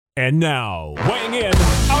And now, weighing in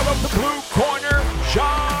out of the blue corner,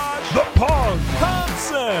 Josh the Punk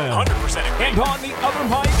Thompson. 100% agree. And on the other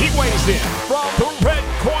mic, he weighs in from the red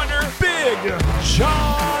corner, Big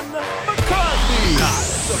John McCarthy.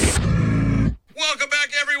 Welcome back,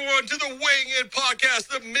 everyone, to the Weighing In Podcast,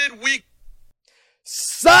 the midweek.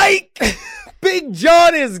 Psych! Big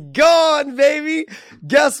John is gone, baby.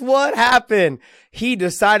 Guess what happened? He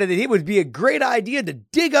decided that it would be a great idea to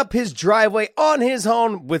dig up his driveway on his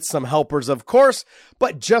own with some helpers, of course.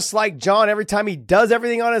 But just like John, every time he does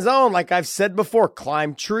everything on his own, like I've said before,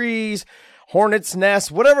 climb trees, hornet's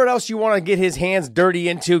nest, whatever else you want to get his hands dirty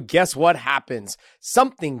into, guess what happens?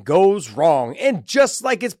 Something goes wrong. And just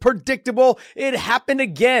like it's predictable, it happened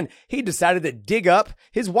again. He decided to dig up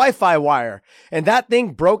his Wi-Fi wire. And that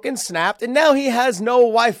thing broke and snapped, and now he has no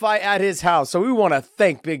Wi-Fi at his house. So we want to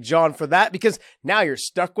thank Big John for that, because now you're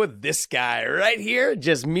stuck with this guy right here.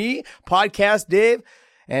 Just me, Podcast Dave,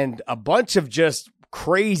 and a bunch of just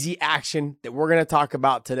crazy action that we're going to talk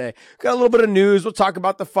about today. Got a little bit of news. We'll talk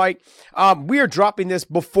about the fight. We are dropping this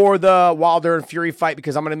before the Wilder and Fury fight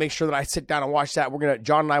because I'm going to make sure that I sit down and watch that.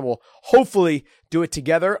 John and I will hopefully do it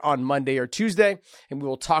together on Monday or Tuesday, and we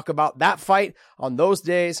will talk about that fight on those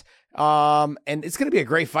days. And it's going to be a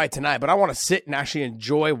great fight tonight, but I want to sit and actually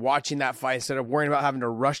enjoy watching that fight instead of worrying about having to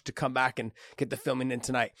rush to come back and get the filming in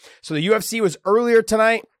tonight. So the UFC was earlier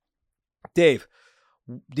tonight. Dave,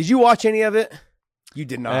 did you watch any of it? You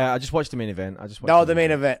did not. I just watched the main event. The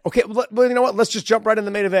main event. Okay, well, you know what? Let's just jump right in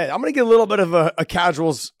the main event. I'm going to get a little bit of a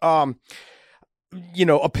casual's,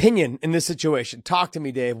 opinion in this situation. Talk to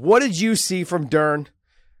me, Dave. What did you see from Dern?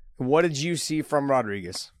 What did you see from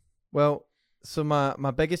Rodriguez? Well, so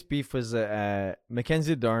my biggest beef was that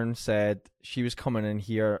Mackenzie Dern said she was coming in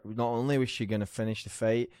here. Not only was she going to finish the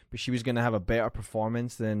fight, but she was going to have a better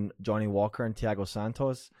performance than Johnny Walker and Thiago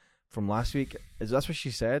Santos from last week. That's what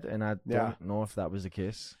she said, and I don't know if that was the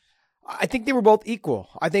case. I think they were both equal.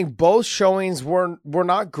 I think both showings were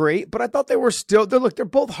not great, but I thought they were still. They're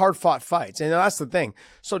both hard-fought fights, and that's the thing.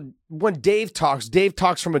 So when Dave talks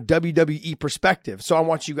from a WWE perspective. So I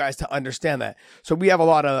want you guys to understand that. So we have a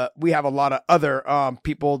lot of other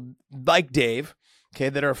people like Dave, okay,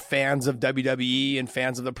 that are fans of WWE and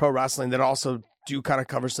fans of the pro wrestling that also do kind of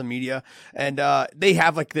cover some media, and they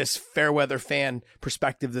have like this fair weather fan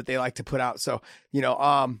perspective that they like to put out. So,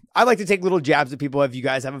 I like to take little jabs at people if you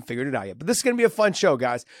guys haven't figured it out yet, but this is going to be a fun show,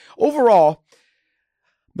 guys. Overall,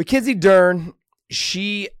 Mackenzie Dern,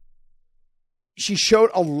 she showed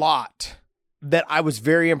a lot that I was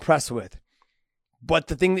very impressed with. But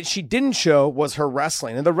the thing that she didn't show was her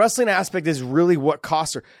wrestling. And the wrestling aspect is really what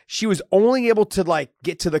cost her. She was only able to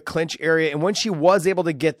get to the clinch area. And when she was able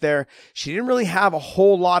to get there, she didn't really have a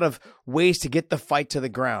whole lot of ways to get the fight to the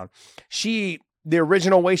ground. The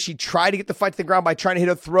original way, she tried to get the fight to the ground by trying to hit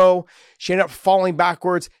a throw. She ended up falling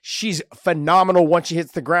backwards. She's phenomenal once she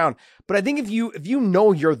hits the ground. But I think if you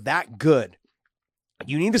know you're that good,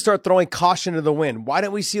 you need to start throwing caution to the wind. Why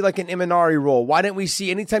didn't we see like an Imanari roll? Why didn't we see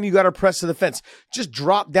anytime you got to press to the fence, just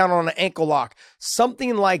drop down on an ankle lock,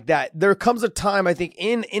 something like that? There comes a time, I think,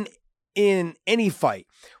 in any fight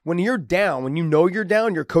when you're down, when you know you're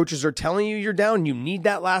down, your coaches are telling you you're down, you need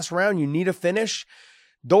that last round, you need a finish.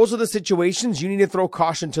 Those are the situations you need to throw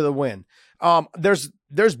caution to the wind.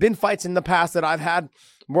 There's been fights in the past that I've had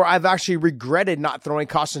where I've actually regretted not throwing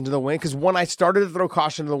caution to the wind, because when I started to throw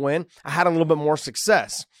caution to the wind, I had a little bit more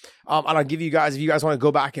success. And I'll give you guys, if you guys want to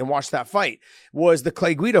go back and watch that fight, was the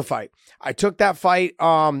Clay Guida fight. I took that fight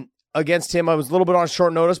against him. I was a little bit on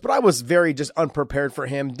short notice, but I was very just unprepared for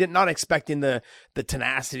him. Not expecting the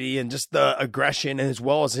tenacity and just the aggression, and as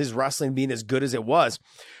well as his wrestling being as good as it was.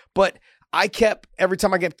 But I kept, every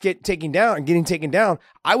time I getting taken down,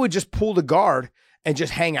 I would just pull the guard and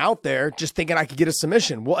just hang out there, just thinking I could get a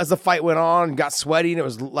submission. Well, as the fight went on and got sweaty and it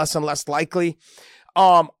was less and less likely,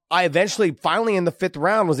 I eventually, finally in the fifth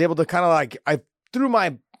round, was able to kind of I threw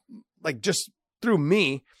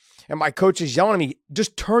me, and my coach is yelling at me,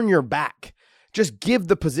 just turn your back. Just give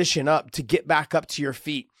the position up to get back up to your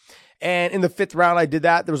feet. And in the fifth round, I did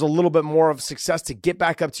that. There was a little bit more of success to get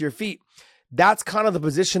back up to your feet. That's kind of the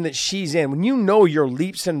position that she's in. When you know you're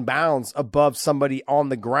leaps and bounds above somebody on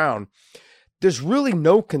the ground, there's really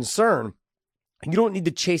no concern. You don't need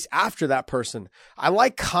to chase after that person. I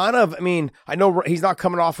know he's not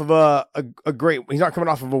coming off of he's not coming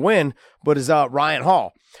off of a win, but is Ryan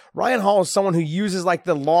Hall. Ryan Hall is someone who uses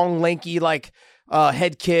the long, lanky,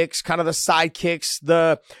 head kicks, kind of the side kicks,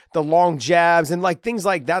 the long jabs, and things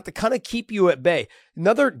like that to kind of keep you at bay.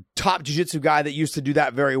 Another top jiu-jitsu guy that used to do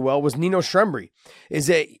that very well was Nino Schembri. Is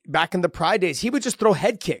that back in the Pride days, he would just throw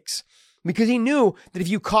head kicks. because he knew that if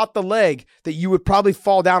you caught the leg, that you would probably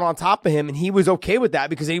fall down on top of him, and he was okay with that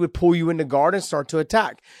because he would pull you into guard and start to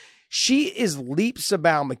attack. She is leaps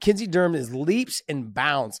abound. Mackenzie Dern is leaps and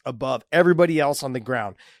bounds above everybody else on the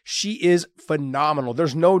ground. She is phenomenal.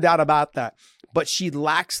 There's no doubt about that. But she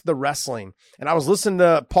lacks the wrestling. And I was listening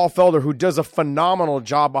to Paul Felder, who does a phenomenal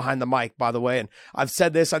job behind the mic, by the way. And I've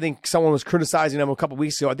said this. I think someone was criticizing him a couple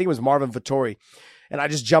weeks ago. I think it was Marvin Vittori. And I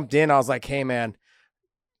just jumped in. I was like, hey, man,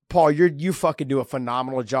 Paul, you fucking do a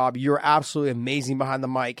phenomenal job. You're absolutely amazing behind the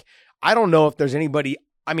mic. I don't know if there's anybody,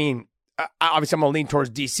 I mean, obviously I'm going to lean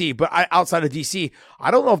towards DC, but outside of DC,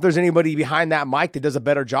 I don't know if there's anybody behind that mic that does a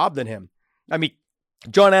better job than him. I mean,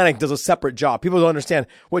 John Anik does a separate job. People don't understand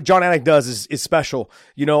what John Anik does is special,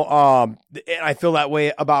 and I feel that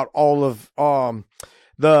way about all of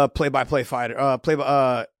the play-by-play fighter,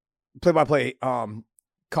 play-by-play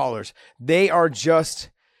callers. They are just,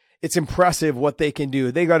 it's impressive what they can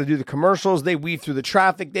do. They got to do the commercials. They weave through the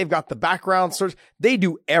traffic. They've got the background search. They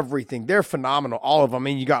do everything. They're phenomenal. All of them. I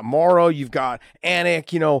mean, you got Morrow, you've got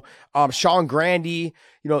Anik, Sean Grandy.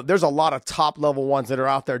 There's a lot of top level ones that are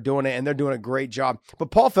out there doing it, and they're doing a great job.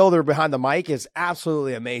 But Paul Felder behind the mic is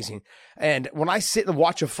absolutely amazing. And when I sit and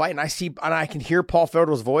watch a fight and I can hear Paul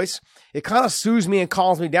Felder's voice, it kind of soothes me and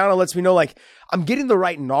calms me down and lets me know, like, I'm getting the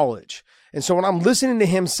right knowledge. And so when I'm listening to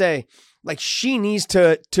him say, like, she needs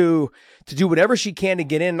to do whatever she can to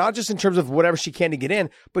get in, not just in terms of whatever she can to get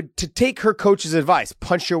in, but to take her coach's advice.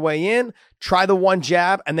 Punch your way in, try the one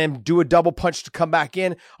jab, and then do a double punch to come back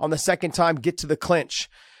in on the second time, get to the clinch.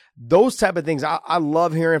 Those type of things I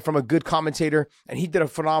love hearing from a good commentator, and he did a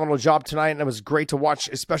phenomenal job tonight, and it was great to watch,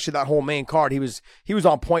 especially that whole main card. He was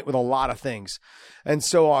on point with a lot of things. And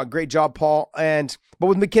so great job, Paul. But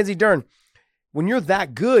with Mackenzie Dern, when you're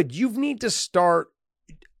that good, you need to start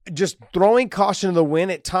just throwing caution to the wind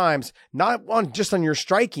at times, not just on your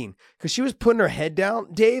striking, because she was putting her head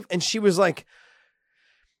down, Dave, and she was like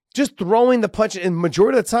just throwing the punch. And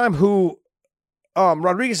majority of the time, who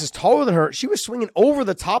Rodriguez is taller than her, she was swinging over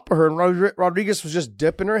the top of her, and Rodriguez was just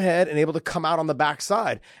dipping her head and able to come out on the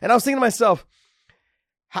backside. And I was thinking to myself,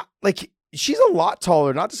 she's a lot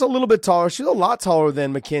taller, not just a little bit taller. She's a lot taller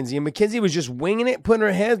than Mackenzie, and Mackenzie was just winging it, putting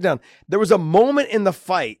her head down. There was a moment in the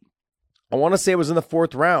fight, I want to say it was in the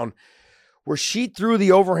 4th round, where she threw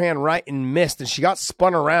the overhand right and missed, and she got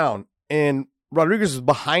spun around, and Rodriguez was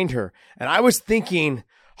behind her. And I was thinking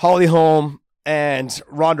Holly Holm and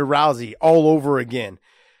Ronda Rousey all over again.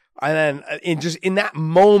 And then in that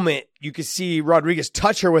moment, you could see Rodriguez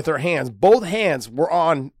touch her with her hands. Both hands were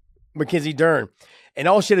on Mackenzie Dern. And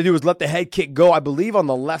all she had to do was let the head kick go, I believe, on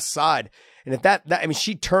the left side. And if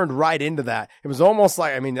she turned right into that. It was almost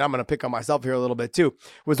like, I'm going to pick on myself here a little bit too.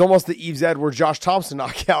 It was almost the Yves Edwards, Josh Thompson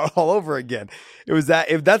knockout all over again. It was that,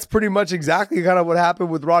 if that's pretty much exactly kind of what happened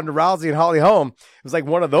with Ronda Rousey and Holly Holm. It was like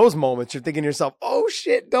one of those moments you're thinking to yourself, oh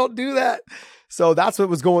shit, don't do that. So that's what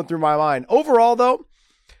was going through my mind. Overall though,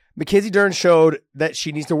 Mackenzie Dern showed that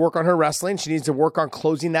she needs to work on her wrestling. She needs to work on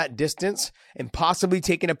closing that distance and possibly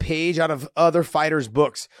taking a page out of other fighters'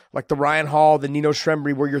 books, like the Ryan Hall, the Nino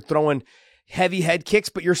Schembri, where you're throwing heavy head kicks,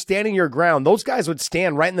 but you're standing your ground. Those guys would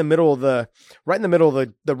stand right in the middle of the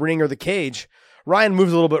ring or the cage. Ryan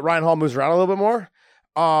moves a little bit. Ryan Hall moves around a little bit more,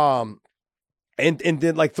 and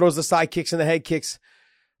then like throws the side kicks and the head kicks.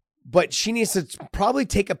 But she needs to probably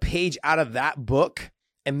take a page out of that book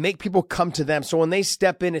and make people come to them. So when they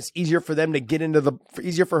step in, it's easier for them to get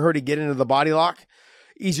easier for her to get into the body lock,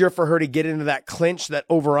 easier for her to get into that clinch, that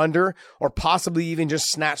over under, or possibly even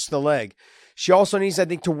just snatch the leg. She also needs, I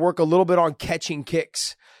think, to work a little bit on catching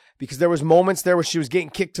kicks, because there was moments there where she was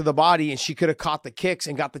getting kicked to the body and she could have caught the kicks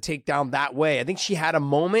and got the takedown that way. I think she had a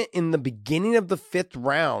moment in the beginning of the 5th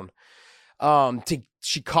round.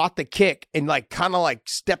 She caught the kick and kind of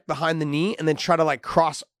stepped behind the knee and then try to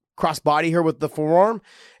cross body her with the forearm,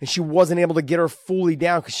 and she wasn't able to get her fully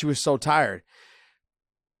down because she was so tired.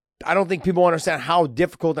 I don't think people understand how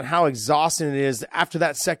difficult and how exhausting it is after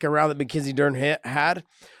that second round that Mackenzie Dern had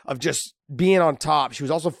of just being on top. She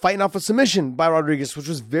was also fighting off a submission by Rodriguez, which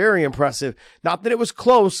was very impressive. Not that it was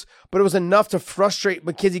close, but it was enough to frustrate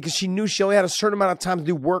Mackenzie because she knew she only had a certain amount of time to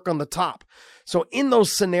do work on the top. So in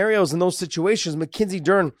those scenarios, in those situations, Mackenzie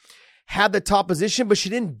Dern had the top position, but she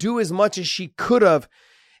didn't do as much as she could have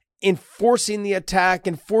in forcing the attack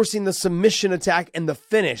and forcing the submission attack and the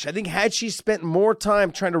finish. I think had she spent more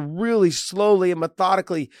time trying to really slowly and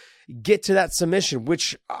methodically get to that submission,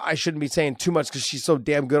 which I shouldn't be saying too much because she's so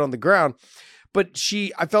damn good on the ground, but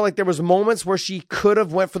I felt like there was moments where she could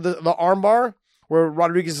have went for the arm bar where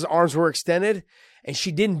Rodriguez's arms were extended and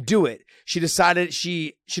she didn't do it. She decided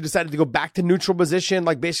to go back to neutral position,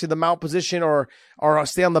 like basically the mount position, or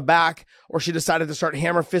stay on the back, or she decided to start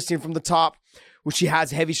hammer fisting from the top, which she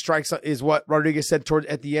has heavy strikes, is what Rodriguez said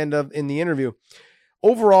at the end in the interview.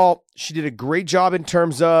 Overall, she did a great job in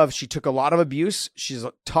terms of she took a lot of abuse. She's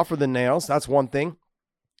tougher than nails. That's one thing.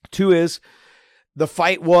 Two is the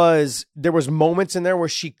fight there was moments in there where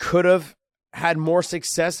she could have had more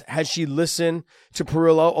success had she listened to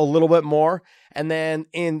Parillo a little bit more. And then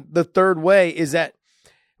in the third way is that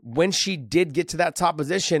when she did get to that top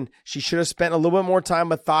position, she should have spent a little bit more time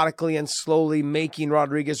methodically and slowly making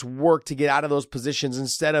Rodriguez work to get out of those positions,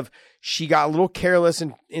 instead of she got a little careless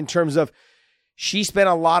in terms of she spent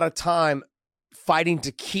a lot of time fighting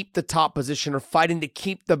to keep the top position or fighting to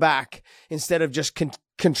keep the back, instead of just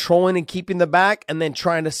controlling and keeping the back and then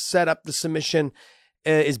trying to set up the submission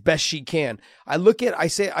as best she can. I look at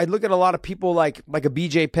a lot of people like a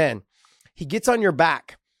BJ Penn. He gets on your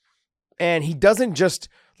back and he doesn't just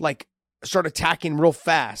like start attacking real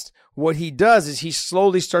fast. What he does is he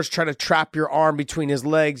slowly starts trying to trap your arm between his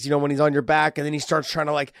legs, when he's on your back, and then he starts trying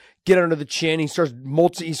to like get under the chin. He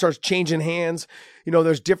starts changing hands.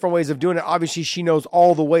 There's different ways of doing it. Obviously, she knows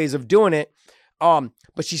all the ways of doing it. But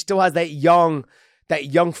she still has that young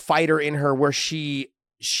fighter in her where she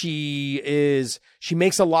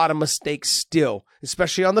makes a lot of mistakes still,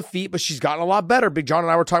 especially on the feet, but she's gotten a lot better. Big John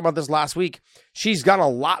and I were talking about this last week. She's gotten a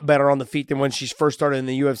lot better on the feet than when she first started in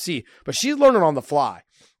the UFC, but she's learning on the fly.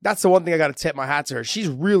 That's the one thing I got to tip my hat to her. She's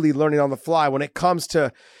really learning on the fly when it comes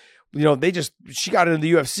to, she got into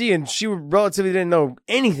the UFC and she relatively didn't know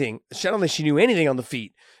anything. I don't think she knew anything on the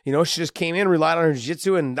feet. She just came in, relied on her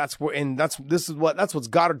jiu-jitsu, and that's what's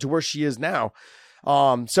got her to where she is now.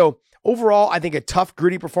 So overall, I think a tough,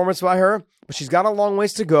 gritty performance by her, but she's got a long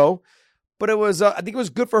ways to go. But it was, I think it was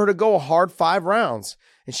good for her to go a hard 5 rounds,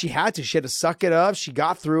 and she had to suck it up. She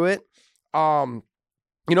got through it. But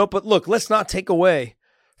look, let's not take away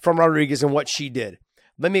from Rodriguez and what she did.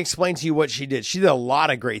 Let me explain to you what she did. She did a lot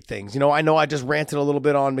of great things. I know I just ranted a little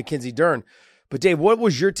bit on Mackenzie Dern, but Dave, what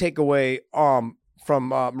was your takeaway from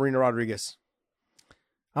Marina Rodriguez?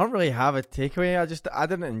 I don't really have a takeaway. I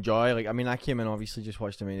didn't enjoy. I came in, obviously just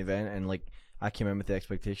watched the main event, and I came in with the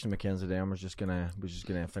expectation Mackenzie Dern was just gonna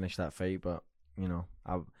finish that fight, but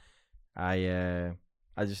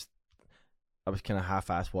I was kind of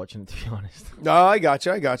half-assed watching it, to be honest. No, I got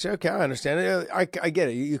you. Okay, I understand it. I get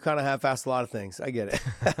it. You kind of half-assed a lot of things. I get it.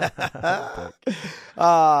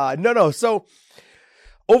 No. So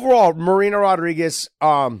overall, Marina Rodriguez,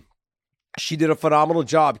 she did a phenomenal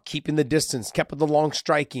job keeping the distance, kept with the long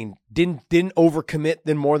striking, didn't overcommit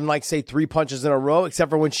then more than 3 punches in a row,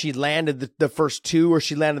 except for when she landed the first 2 or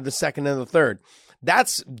she landed the second and the third.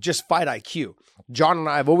 That's just fight IQ. John and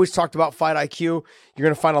I have always talked about fight IQ. You're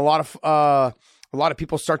going to find a lot of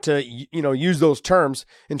people start to use those terms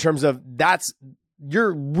in terms of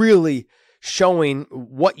you're really showing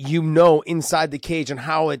what inside the cage and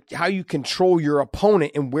how you control your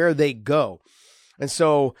opponent and where they go. And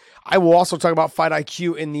so I will also talk about fight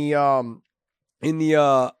IQ in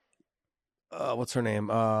the what's her name?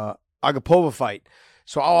 Agapova fight.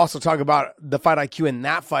 So I'll also talk about the fight IQ in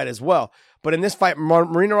that fight as well. But in this fight,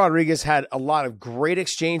 Marina Rodriguez had a lot of great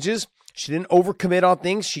exchanges. She didn't overcommit on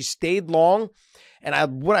things. She stayed long.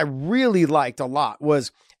 And what I really liked a lot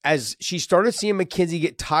was as she started seeing Mackenzie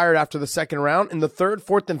get tired after the second round, in the third,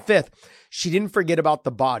 fourth, and fifth, she didn't forget about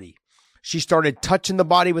the body. She started touching the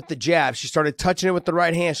body with the jab. She started touching it with the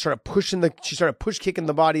right hand. She started push kicking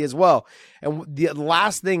the body as well. And the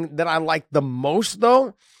last thing that I liked the most,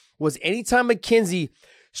 though, was anytime Mackenzie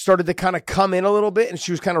started to kind of come in a little bit and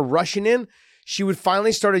she was kind of rushing in, she would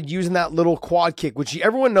finally started using that little quad kick, which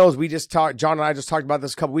everyone knows. John and I just talked about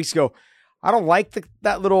this a couple weeks ago. I don't like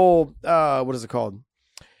that little, what is it called?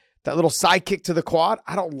 That little side kick to the quad.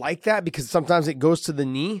 I don't like that because sometimes it goes to the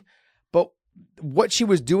knee. But what she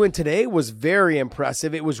was doing today was very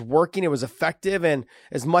impressive. It was working. It was effective. And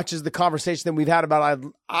as much as the conversation that we've had about it,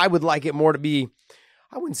 I would like it more to be,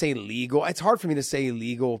 I wouldn't say legal. It's hard for me to say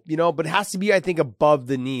illegal, but it has to be, I think, above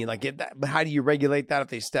the knee. But how do you regulate that if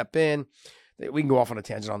they step in? We can go off on a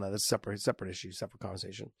tangent on that. That's separate issue, separate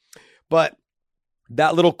conversation. But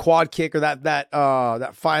that little quad kick or I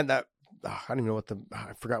don't even know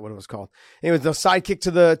I forgot what it was called. Anyway, the side kick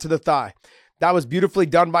to the thigh. That was beautifully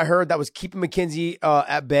done by her. That was keeping Mackenzie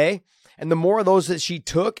at bay. And the more of those that she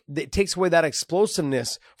took, it takes away that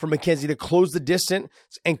explosiveness for Mackenzie to close the distance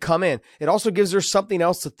and come in. It also gives her something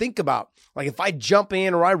else to think about. Like if I jump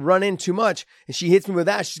in or I run in too much and she hits me with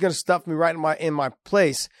that, she's going to stuff me right in my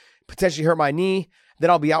place, potentially hurt my knee.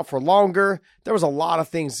 Then I'll be out for longer. There was a lot of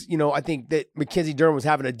things, I think that Mackenzie Dern was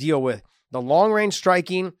having to deal with. The long range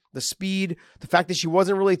striking, the speed, the fact that she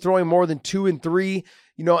wasn't really throwing more than 2 and 3,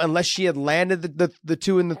 unless she had landed the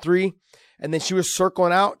 2 and the 3. And then she was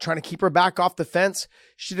circling out, trying to keep her back off the fence.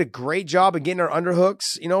 She did a great job of getting her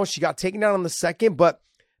underhooks. She got taken down on the second, but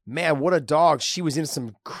man, what a dog. She was in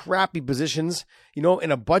some crappy positions, in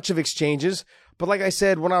a bunch of exchanges. But like I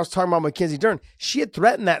said, when I was talking about Mackenzie Dern, she had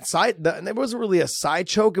threatened that side. And it wasn't really a side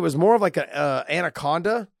choke. It was more of like an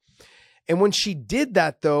anaconda. And when she did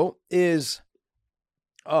that, though, is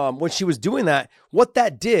when she was doing that, what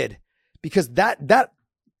that did, because that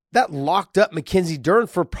locked up Mackenzie Dern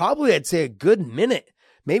for probably, I'd say, a good minute,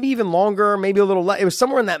 maybe even longer, maybe a little less. It was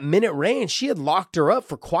somewhere in that minute range. She had locked her up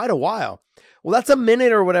for quite a while. Well, that's a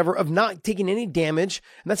minute or whatever of not taking any damage.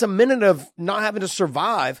 And that's a minute of not having to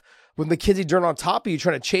survive with Mackenzie Dern on top of you,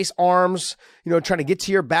 trying to chase arms, trying to get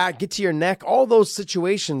to your back, get to your neck, all those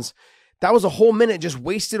situations. That was a whole minute just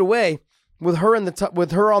wasted away with her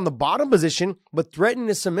with her on the bottom position, but threatening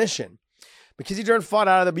a submission. Mackenzie Dern fought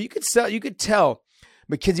out of there, but you could tell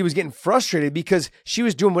Mackenzie was getting frustrated because she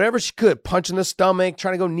was doing whatever she could, punching the stomach,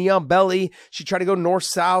 trying to go knee on belly. She tried to go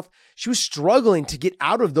north-south. She was struggling to get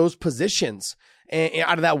out of those positions and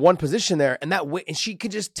out of that one position there. And she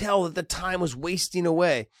could just tell that the time was wasting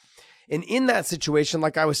away. And in that situation,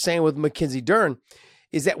 like I was saying with Mackenzie Dern,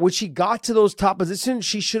 is that when she got to those top positions,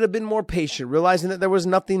 she should have been more patient, realizing that there was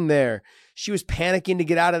nothing there. She was panicking to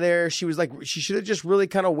get out of there. She should have just really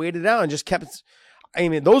kind of waited out and just kept.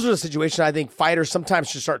 Those are the situations I think fighters sometimes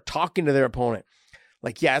should start talking to their opponent.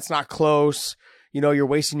 Like, yeah, it's not close. You're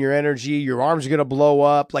wasting your energy. Your arms are going to blow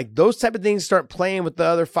up. Like, those type of things start playing with the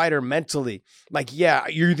other fighter mentally. Like, yeah,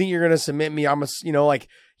 you think you're going to submit me? I'm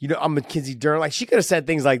Mackenzie Dern. Like, she could have said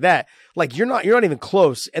things like that. Like, you're not even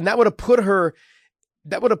close. And that would have put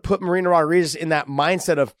Marina Rodriguez in that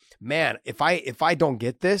mindset of, man, if I don't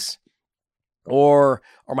get this, or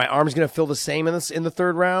my arm's going to feel the same in the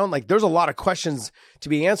third round. Like, there's a lot of questions to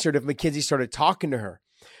be answered if Mackenzie started talking to her.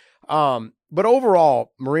 But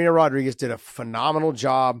overall, Marina Rodriguez did a phenomenal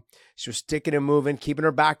job. She was sticking and moving, keeping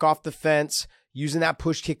her back off the fence, using that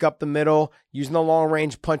push kick up the middle, using the long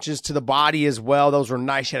range punches to the body as well. Those were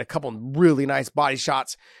nice. She had a couple really nice body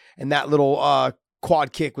shots, and that little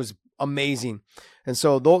quad kick was amazing. And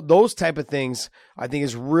so those type of things, I think,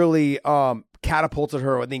 is really catapulted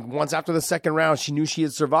her. I think once after the second round, she knew she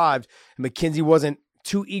had survived, and Mackenzie wasn't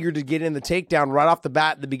too eager to get in the takedown right off the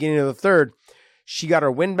bat at the beginning of the third. She got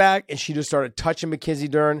her win back, and she just started touching Mackenzie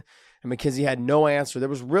Dern, and Mackenzie had no answer. There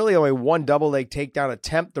was really only one double leg takedown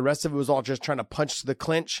attempt. The rest of it was all just trying to punch to the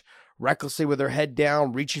clinch, recklessly with her head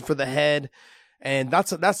down, reaching for the head. And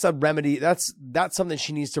that's a remedy. That's something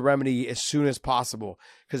she needs to remedy as soon as possible.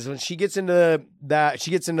 Because when she gets into those,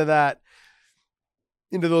 she's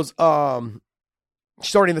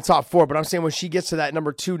already in the top 4, but I'm saying when she gets to that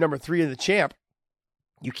number 2, number 3 of the champ,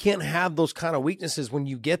 you can't have those kind of weaknesses when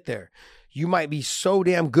you get there. You might be so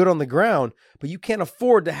damn good on the ground, but you can't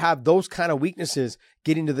afford to have those kind of weaknesses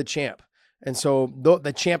getting to the champ. And so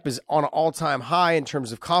the champ is on an all-time high in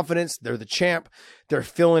terms of confidence. They're the champ. They're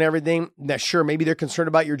feeling everything. Now, sure, maybe they're concerned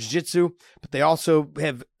about your jiu-jitsu, but they also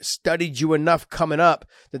have studied you enough coming up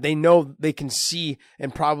that they know they can see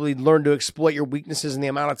and probably learn to exploit your weaknesses and the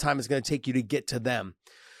amount of time it's going to take you to get to them.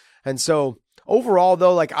 And so overall,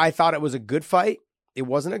 though, like, I thought it was a good fight. It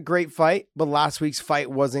wasn't a great fight, but last week's fight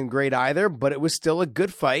wasn't great either, but it was still a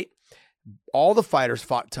good fight. All the fighters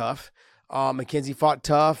fought tough. Mackenzie fought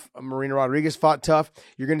tough. Marina Rodriguez fought tough.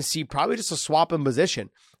 You're going to see probably just a swap in position.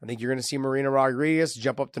 I think you're going to see Marina Rodriguez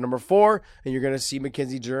jump up to number 4, and you're going to see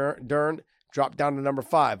Mackenzie Dern drop down to number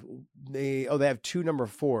 5. They have 2 number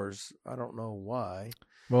 4s. I don't know why.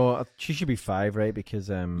 Well, she should be 5, right? Because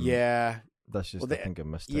yeah. That's just, I think, a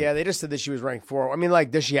mistake. Yeah, they just said that she was ranked 4. I mean,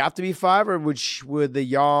 like, does she have to be 5, or would the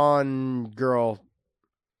Yan girl,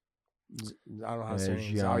 I don't know how to say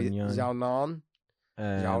it, Xiaonan?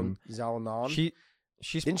 Xiaonan?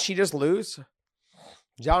 Didn't she just lose?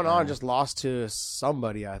 Xiaonan just lost to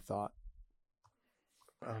somebody, I thought.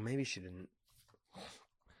 Oh, maybe she didn't.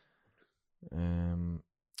 Was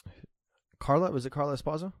it Carla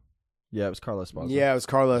Esparza? Yeah, it was Carla Esparza. Yeah, it was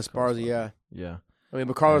Carla Esparza, yeah. Yeah. I mean,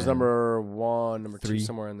 but Carla's number 1, number 3. 2,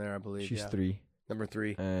 somewhere in there, I believe. She's 3. Number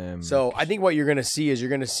 3. So I think what you're going to see is you're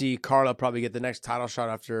going to see Carla probably get the next title shot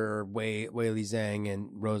after Wei Li Zhang and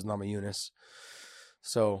Rose Namajunas.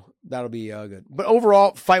 So that'll be good. But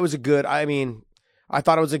overall, fight was I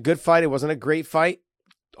thought it was a good fight. It wasn't a great fight.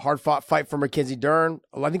 Hard-fought fight for Mackenzie Dern.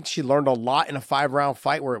 I think she learned a lot in a 5-round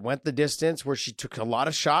fight where it went the distance, where she took a lot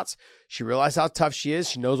of shots. She realized how tough she is.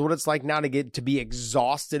 She knows what it's like now to be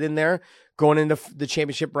exhausted in there going into the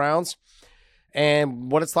championship rounds.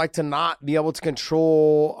 and what it's like to not be able to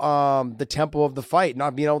control the tempo of the fight,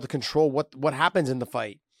 not being able to control what happens in the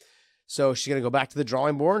fight. So she's going to go back to the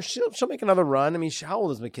drawing board. She'll make another run. I mean, how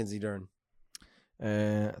old is Mackenzie Dern?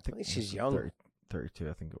 I think she's young. 32,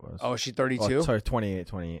 I think it was. Oh, she's 32? Oh, sorry,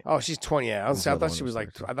 28. Oh, she's 28. I thought she was like,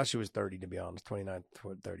 I thought she was 30, to be honest, 29,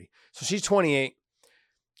 30. So she's 28.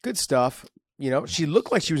 Good stuff. You know, she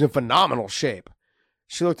looked like she was in phenomenal shape.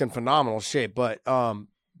 But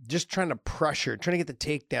just trying to pressure, trying to get the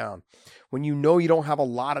takedown. When you know you don't have a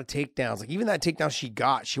lot of takedowns, like even that takedown she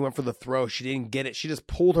got, she went for the throw. She didn't get it. She just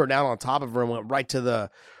pulled her down on top of her and went right to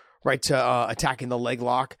attacking the leg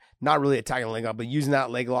lock. Not really attacking the leg lock, but using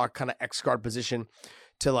that leg lock kind of X guard position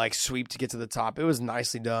to like sweep to get to the top. It was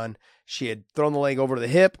nicely done. She had thrown the leg over to the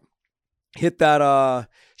hip, hit that.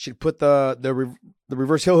 She'd put the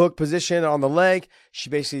reverse heel hook position on the leg. She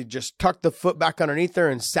basically just tucked the foot back underneath her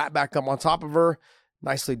and sat back up on top of her.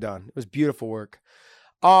 Nicely done. It was beautiful work.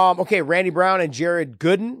 Okay, Randy Brown and Jared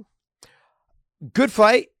Gooden. Good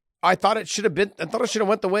fight. I thought it should have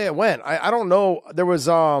went the way it went. I don't know. There was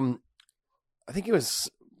I think it was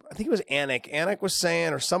Anik. Anik was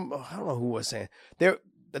saying, or I don't know who was saying. I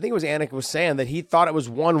think it was Anik was saying that he thought it was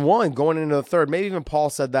 1-1 going into the third. Maybe even Paul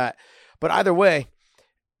said that. But either way,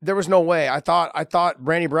 there was no way. I thought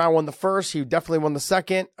Randy Brown won the first. He definitely won the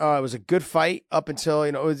second. It was a good fight up until,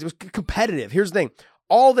 it was competitive. Here's the thing.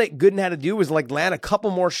 All that Gooden had to do was like land a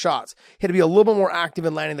couple more shots. He had to be a little bit more active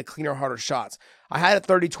in landing the cleaner, harder shots. I had it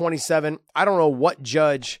 30-27. I don't know what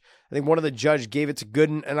judge. I think one of the judge gave it to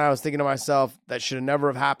Gooden, and I was thinking to myself that should have never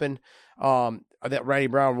have happened. That Randy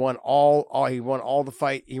Brown won he won all the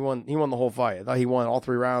fight. He won the whole fight. I thought he won all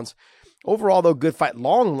 3 rounds. Overall, though, good fight.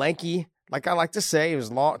 Long, lanky, like I like to say. He was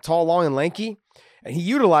tall, long, and lanky, and he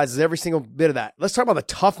utilizes every single bit of that. Let's talk about the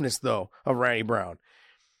toughness, though, of Randy Brown.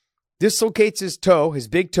 Dislocates his toe, his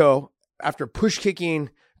big toe, after push kicking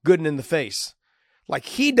Gooden in the face. Like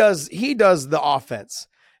he does the offense.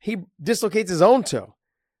 He dislocates his own toe.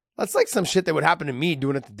 That's like some shit that would happen to me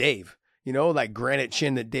doing it to Dave. Like granite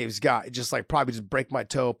chin that Dave's got. It just like probably just break my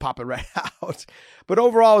toe, pop it right out. But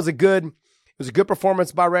overall, it was a good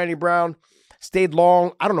performance by Randy Brown. Stayed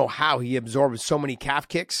long. I don't know how he absorbed so many calf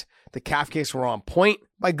kicks. The calf kicks were on point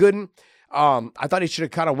by Gooden. I thought he should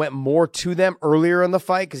have kind of went more to them earlier in the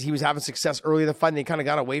fight because he was having success early in the fight, and he kind of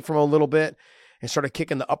got away from him a little bit and started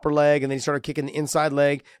kicking the upper leg, and then he started kicking the inside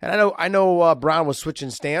leg. And I know Brown was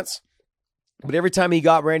switching stance, but every time he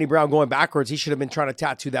got Randy Brown going backwards, he should have been trying to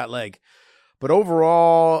tattoo that leg. But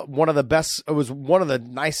overall, one of the best. It was one of the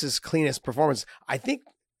nicest, cleanest performances. I think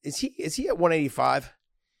is he at 185?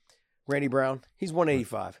 Randy Brown, he's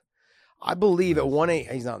 185. I believe at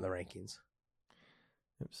 180. He's not in the rankings.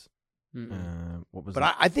 Oops. What was but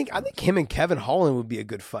that? I think him and Kevin Holland would be a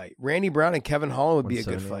good fight. Randy Brown and Kevin Holland would be a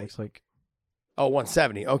good fight. Like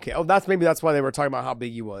 170. Okay. Oh, that's why they were talking about how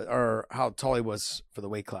big he was or how tall he was for the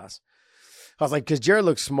weight class. I was like, because Jared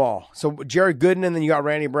looks small. So Jared Gooden, and then you got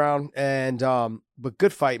Randy Brown, and but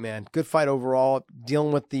good fight, man. Good fight overall.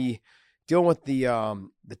 Dealing with the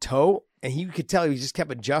toe, and you could tell he just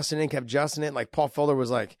kept adjusting it. Like Paul Felder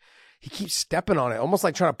was like, he keeps stepping on it, almost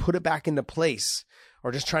like trying to put it back into place.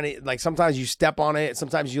 Or just trying to, like, sometimes you step on it.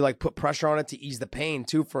 Sometimes you, like, put pressure on it to ease the pain,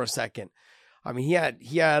 too, for a second. I mean, he had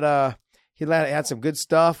some good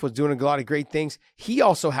stuff, was doing a lot of great things. He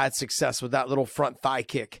also had success with that little front thigh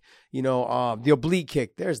kick, the oblique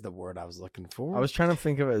kick. There's the word I was looking for. I was trying to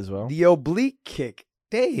think of it as well. The oblique kick.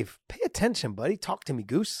 Dave, pay attention, buddy. Talk to me,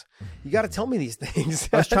 Goose. You got to tell me these things.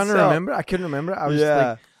 I was trying to remember. I couldn't remember. I was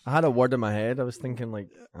like, I had a word in my head. I was thinking, like,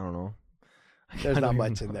 I don't know. There's not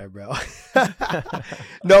much in there, bro.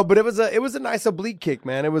 No, but it was a nice oblique kick,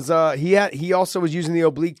 man. It was he also was using the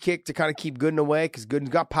oblique kick to kind of keep Gooden away because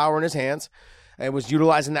Gooden's got power in his hands, and was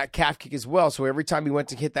utilizing that calf kick as well. So every time he went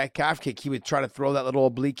to hit that calf kick, he would try to throw that little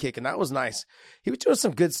oblique kick, and that was nice. He was doing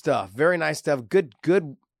some good stuff, very nice stuff. Good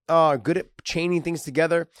at chaining things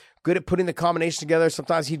together. Good at putting the combination together.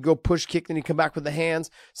 Sometimes he'd go push kick, then he'd come back with the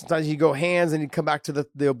hands. Sometimes he'd go hands, and he'd come back to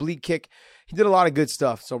the oblique kick. He did a lot of good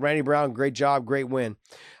stuff. So Randy Brown, great job, great win.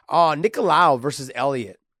 Nicolau versus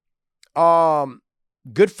Elliott.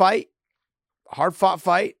 Good fight, hard fought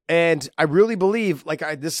fight, and I really believe,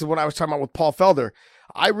 this is what I was talking about with Paul Felder.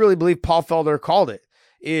 I really believe Paul Felder called it.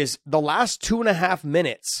 Is the last 2.5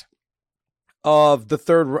 minutes of the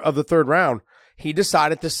third round, he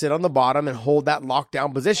decided to sit on the bottom and hold that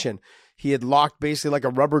lockdown position. He had locked basically like a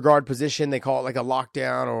rubber guard position. They call it like a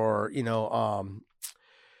lockdown, or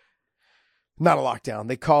not a lockdown.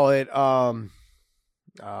 They call it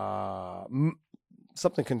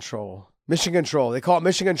something control. Mission Control. They call it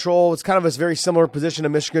Mission Control. It's kind of a very similar position to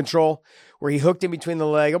Mission Control, where he hooked in between the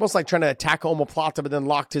leg, almost like trying to attack omoplata, but then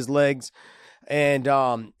locked his legs and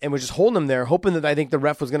was just holding him there, hoping that I think the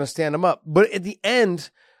ref was going to stand him up. But at the end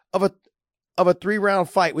of a 3-round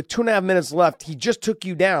fight with 2.5 minutes left, he just took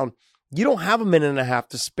you down. You don't have a minute and a half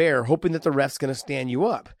to spare, hoping that the ref's going to stand you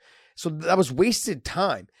up. So that was wasted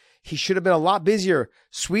time. He should have been a lot busier.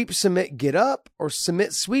 Sweep, submit, get up, or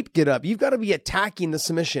submit, sweep, get up. You've got to be attacking the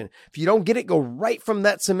submission. If you don't get it, go right from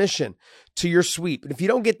that submission to your sweep. And if you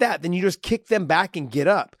don't get that, then you just kick them back and get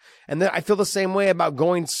up. And then I feel the same way about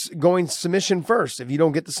going submission first. If you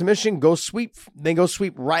don't get the submission, go sweep, then go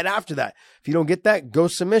sweep right after that. If you don't get that, go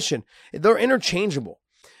submission. They're interchangeable.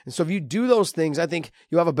 And so if you do those things, I think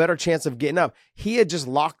you'll have a better chance of getting up. He had just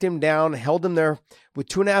locked him down, held him there with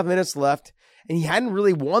 2.5 minutes left. And he hadn't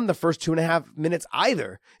really won the first 2.5 minutes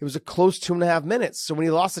either. It was a close 2.5 minutes. So when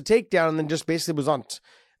he lost the takedown and then just basically was on,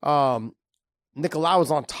 Nicolau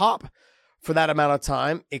was on top for that amount of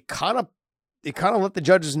time, it kind of let the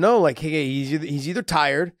judges know, like, hey, he's either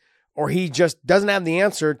tired or he just doesn't have the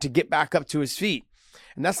answer to get back up to his feet.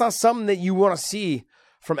 And that's not something that you want to see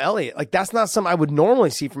from Elliott. Like, that's not something I would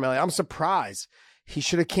normally see from Elliott. I'm surprised. He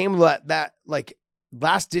should have came with that like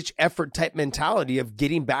last-ditch effort type mentality of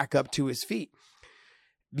getting back up to his feet.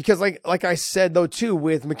 Because like I said, though, too,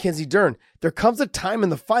 with Mackenzie Dern, there comes a time in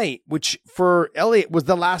the fight, which for Elliott was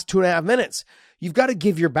the last 2.5 minutes. You've got to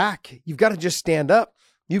give your back. You've got to just stand up.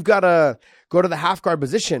 You've got to go to the half guard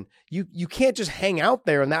position. You can't just hang out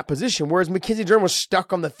there in that position. Whereas Mackenzie Dern was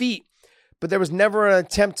stuck on the feet, but there was never an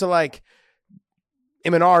attempt to like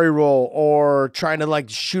Imanari roll or trying to like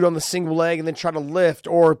shoot on the single leg and then try to lift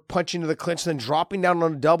or punch into the clinch and then dropping down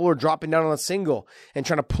on a double or dropping down on a single and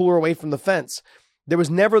trying to pull her away from the fence. There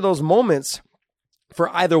was never those moments for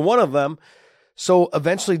either one of them. So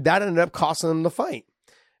eventually that ended up costing them the fight.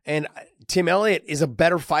 And Tim Elliott is a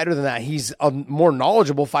better fighter than that. He's a more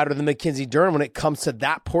knowledgeable fighter than Mackenzie Dern when it comes to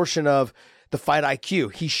that portion of the fight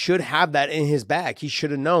IQ. He should have that in his bag. He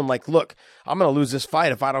should have known, like, look, I'm going to lose this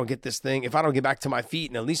fight if I don't get this thing, if I don't get back to my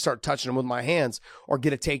feet and at least start touching him with my hands or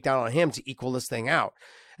get a takedown on him to equal this thing out.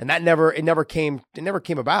 And that it never came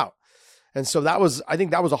about. And so I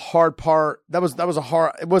think that was a hard part. It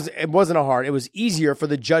wasn't a hard, it was easier for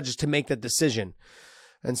the judges to make that decision.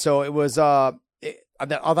 And so it was, I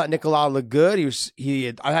thought Nicolau looked good.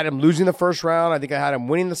 I had him losing the first round. I think I had him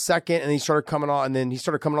winning the second, and he started coming on. And then he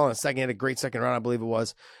started coming on the second. He had a great second round, I believe it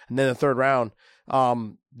was. And then the third round,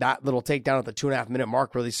 that little takedown at the 2.5 minute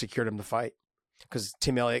mark really secured him the fight because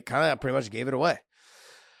Tim Elliott kind of pretty much gave it away.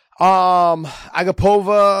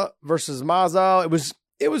 Agapova versus Mazo.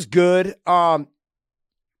 It was good.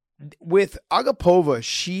 With Agapova,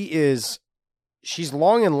 she's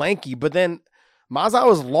long and lanky, but then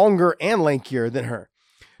Mazo is longer and lankier than her.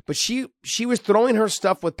 But she was throwing her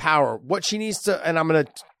stuff with power. What she needs to, and I'm going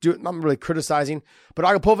to do it, I'm really criticizing, but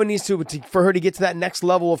Agapova needs to, for her to get to that next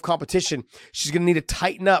level of competition, she's going to need to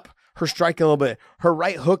tighten up her striking a little bit. Her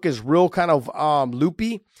right hook is real kind of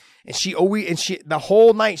loopy, and the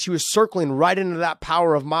whole night she was circling right into that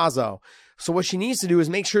power of Mazo. So what she needs to do is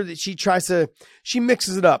make sure that she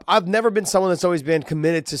mixes it up. I've never been someone that's always been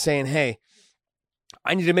committed to saying, hey,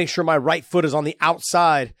 I need to make sure my right foot is on the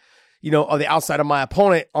outside, of the outside of my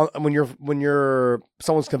opponent when you're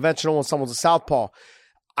someone's conventional and someone's a southpaw.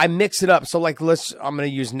 I mix it up. So like, I'm going to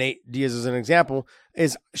use Nate Diaz as an example.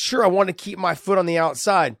 Is sure, I want to keep my foot on the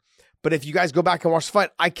outside, but if you guys go back and watch the fight,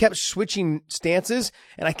 I kept switching stances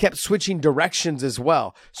and I kept switching directions as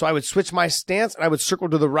well. So I would switch my stance and I would circle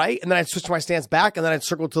to the right, and then I'd switch my stance back, and then I'd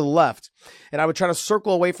circle to the left, and I would try to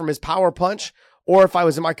circle away from his power punch. Or if I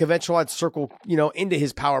was in my conventional, I'd circle, into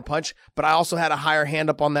his power punch, but I also had a higher hand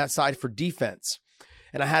up on that side for defense.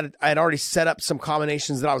 And I had already set up some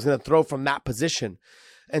combinations that I was going to throw from that position.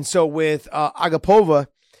 And so with Agapova,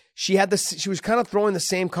 she was kind of throwing the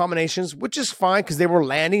same combinations, which is fine because they were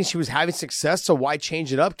landing. She was having success, so why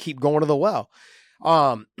change it up? Keep going to the well.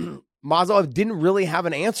 Mazo didn't really have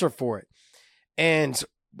an answer for it. And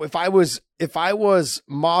if I was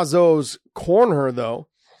Mazo's corner, though,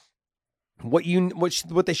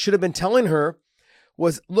 what they should have been telling her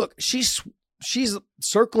was, look, she's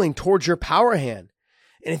circling towards your power hand.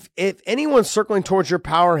 And if anyone's circling towards your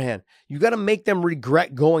power hand, you got to make them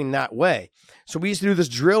regret going that way. So we used to do this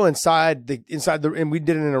drill inside the, and we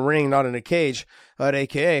did it in a ring, not in a cage at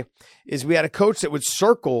AKA, is we had a coach that would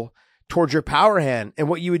circle towards your power hand. And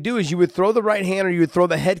what you would do is you would throw the right hand or you would throw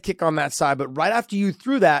the head kick on that side. But right after you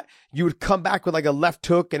threw that, you would come back with like a left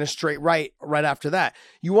hook and a straight right after that.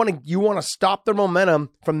 You want to stop their momentum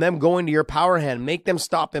from them going to your power hand, make them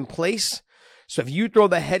stop in place. So if you throw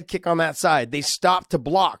the head kick on that side, they stop to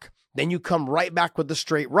block. then you come right back with the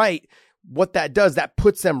straight right. What that does, that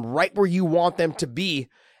puts them right where you want them to be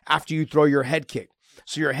after you throw your head kick.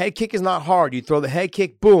 So your head kick is not hard. You throw the head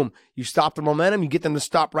kick, boom, you stop the momentum, you get them to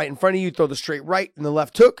stop right in front of you, throw the straight right and the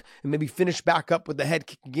left hook, and maybe finish back up with the head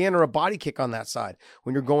kick again or a body kick on that side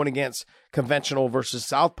when you're going against conventional versus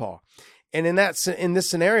southpaw. And in this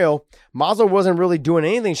scenario, Mazo wasn't really doing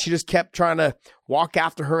anything. She just kept trying to walk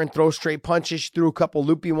after her and throw straight punches. She threw a couple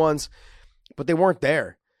loopy ones, but they weren't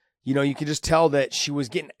there. You know, you could just tell that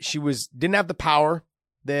didn't have the power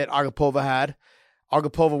that Agapova had.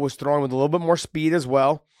 Agapova was throwing with a little bit more speed as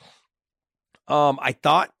well. I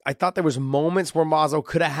thought there was moments where Mazo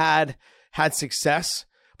could have had success,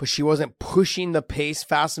 but she wasn't pushing the pace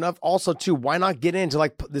fast enough. Also, too, why not get into,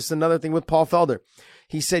 like, this is another thing with Paul Felder.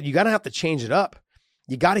 He said, you got to have to change it up.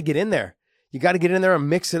 You got to get in there. You got to get in there and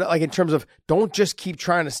mix it up. Like, in terms of, don't just keep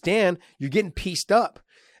trying to stand. You're getting pieced up.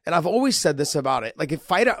 And I've always said this about it. Like, if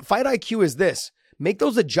fight IQ is this, make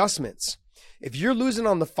those adjustments. If you're losing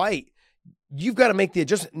on the fight, you've got to make the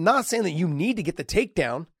adjustment. Not saying that you need to get the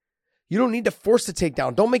takedown. You don't need to force the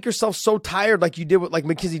takedown. Don't make yourself so tired like you did with, like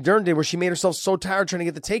Mackenzie Dern did, where she made herself so tired trying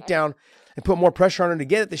to get the takedown and put more pressure on her to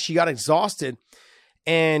get it that she got exhausted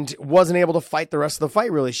and wasn't able to fight the rest of the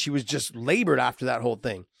fight, really. She was just labored after that whole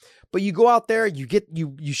thing. But you go out there, you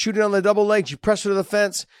shoot it on the double legs, you press her to the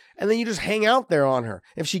fence, and then you just hang out there on her.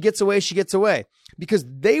 If she gets away, she gets away. Because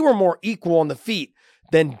they were more equal on the feet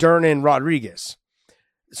than Dern and Rodriguez.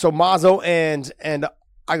 So Mazo and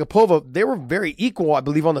Agapova, they were very equal, I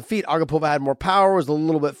believe, on the feet. Agapova had more power, was a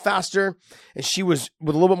little bit faster, and she was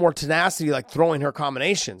with a little bit more tenacity, like throwing her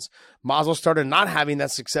combinations. Mazo started not having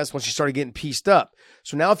that success when she started getting pieced up.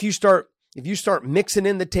 So now if you start mixing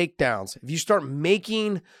in the takedowns, if you start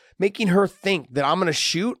making her think that I'm going to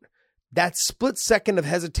shoot, that split second of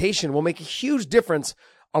hesitation will make a huge difference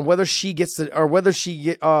on whether she gets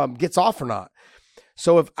gets off or not.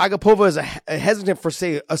 So if Agapova is hesitant for,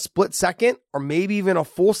 say, a split second or maybe even a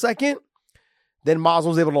full second, then Mazo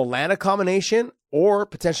was able to land a combination or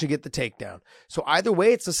potentially get the takedown. So either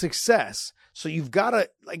way, it's a success. So you've got to,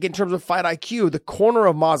 like, in terms of fight IQ, the corner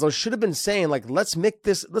of Mazo should have been saying, like, let's mix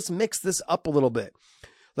this up a little bit.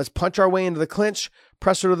 Let's punch our way into the clinch,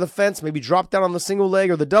 press her to the fence, maybe drop down on the single leg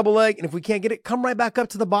or the double leg. And if we can't get it, come right back up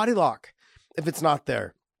to the body lock if it's not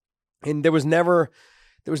there. And there was never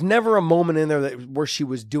a moment in there where she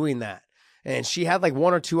was doing that. And she had like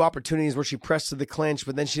one or two opportunities where she pressed to the clinch,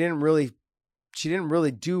 but then she didn't really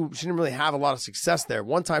have a lot of success there.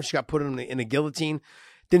 One time she got put in a guillotine.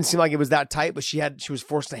 Didn't seem like it was that tight, but she was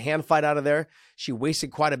forced to hand fight out of there. She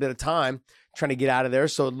wasted quite a bit of time trying to get out of there.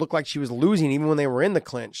 So it looked like she was losing even when they were in the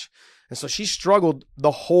clinch. And so she struggled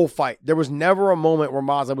the whole fight. There was never a moment where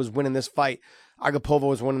Mazo was winning this fight. Agapova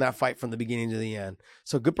was winning that fight from the beginning to the end.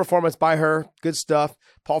 So good performance by her. Good stuff.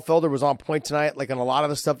 Paul Felder was on point tonight, like on a lot of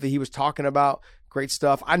the stuff that he was talking about. Great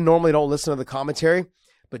stuff. I normally don't listen to the commentary,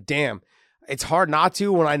 but damn, it's hard not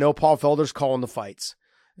to when I know Paul Felder's calling the fights.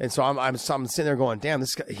 And so I'm sitting there going, damn,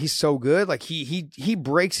 this guy, he's so good. Like he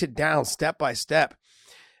breaks it down step by step.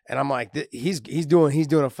 And I'm like, he's doing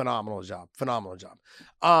a phenomenal job.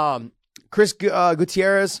 Chris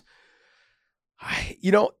Gutierrez,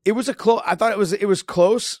 it was a close. I thought it was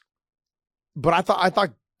close, but I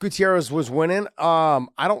thought Gutierrez was winning. I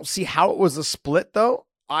don't see how it was a split though.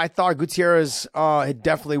 I thought Gutierrez had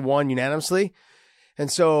definitely won unanimously, and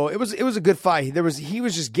so it was a good fight. He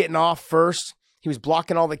was just getting off first. He was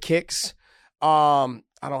blocking all the kicks. I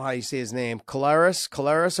don't know how you say his name,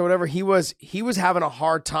 Colares or whatever. He was having a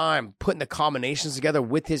hard time putting the combinations together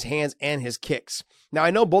with his hands and his kicks. Now, I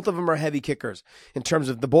know both of them are heavy kickers in terms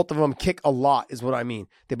of both of them kick a lot is what I mean.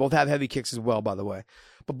 They both have heavy kicks as well, by the way.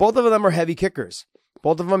 But both of them are heavy kickers.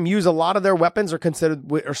 Both of them use a lot of their weapons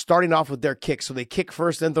are starting off with their kicks. So they kick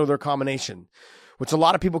first, then throw their combination, which a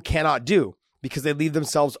lot of people cannot do because they leave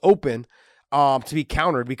themselves open to be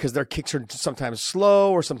countered because their kicks are sometimes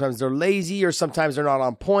slow or sometimes they're lazy or sometimes they're not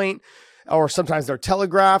on point or sometimes they're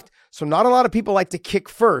telegraphed. So not a lot of people like to kick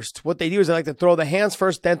first. What they do is they like to throw the hands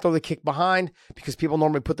first, then throw the kick behind because people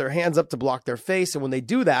normally put their hands up to block their face. And when they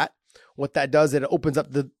do that, what that does, it opens up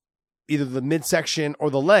either the midsection or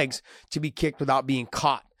the legs to be kicked without being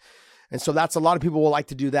caught. And so that's a lot of people will like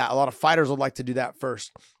to do that. A lot of fighters would like to do that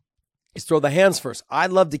first. Is throw the hands first. I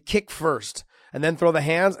love to kick first and then throw the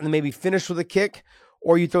hands and then maybe finish with a kick,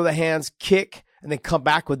 or you throw the hands, kick, and then come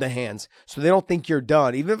back with the hands. So they don't think you're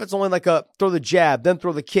done. Even if it's only like throw the jab, then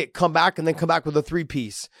throw the kick, come back, and then come back with a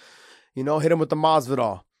 3-piece. Hit them with the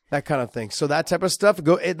Masvidal, that kind of thing. So that type of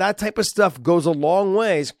stuff goes a long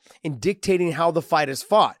ways in dictating how the fight is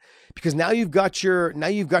fought. Because now you've got your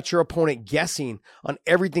opponent guessing on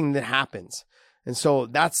everything that happens. And so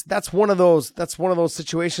that's one of those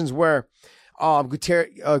situations where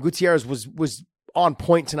Gutierrez was on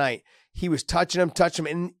point tonight. He was touching him,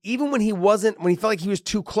 and even when he felt like he was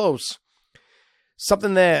too close,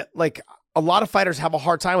 something that like a lot of fighters have a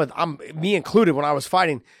hard time with, me included when I was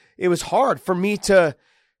fighting, it was hard for me to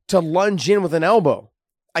lunge in with an elbow.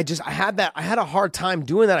 I had a hard time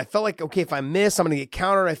doing that. I felt like, okay, if I miss, I'm going to get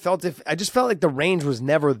countered. I just felt like the range was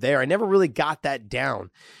never there. I never really got that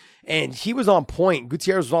down. And he was on point.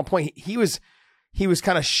 Gutierrez was on point. He was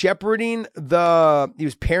kind of shepherding he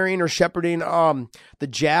was parrying or shepherding the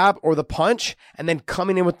jab or the punch, and then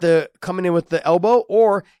coming in with the elbow,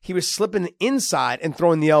 or he was slipping inside and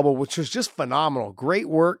throwing the elbow, which was just phenomenal. Great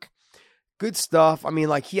work, good stuff. I mean,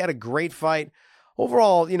 like, he had a great fight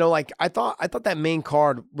overall. You know, like, I thought that main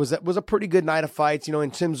card was a pretty good night of fights. You know,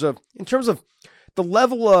 in terms of the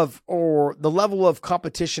level of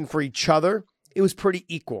competition for each other, it was pretty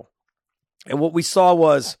equal. And what we saw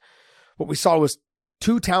was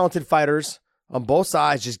two talented fighters on both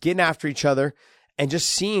sides just getting after each other and just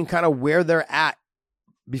seeing kind of where they're at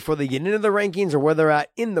before they get into the rankings or where they're at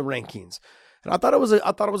in the rankings. And I thought it was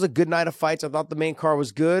a good night of fights. I thought the main card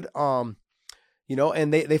was good. You know,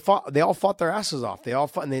 and they all fought their asses off. They all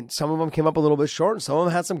fought, and then some of them came up a little bit short, and some of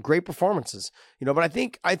them had some great performances. You know, but I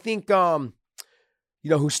think you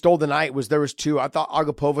know, who stole the night there was two. I thought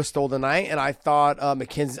Agapova stole the night, and I thought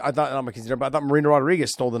Marina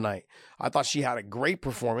Rodriguez stole the night. I thought she had a great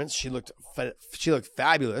performance. She looked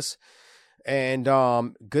fabulous, and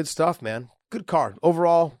good stuff, man. Good card.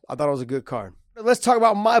 Overall, I thought it was a good card. Let's talk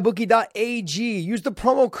about mybookie.ag. Use the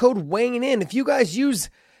promo code weighing in. If you guys use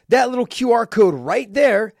that little QR code right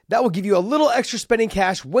there, that will give you a little extra spending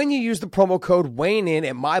cash when you use the promo code weighing in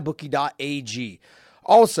at mybookie.ag.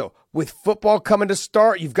 Also, with football coming to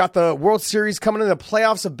start, you've got the World Series coming in, the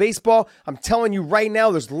playoffs of baseball. I'm telling you right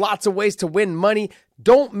now, there's lots of ways to win money.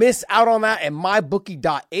 Don't miss out on that at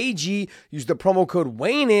mybookie.ag. Use the promo code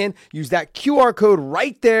weighing in. Use that QR code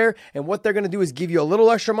right there. And what they're going to do is give you a little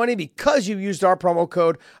extra money because you used our promo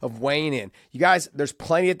code of weighing in. You guys, there's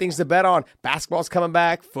plenty of things to bet on. Basketball's coming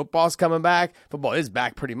back. Football's coming back. Football is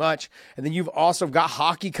back pretty much. And then you've also got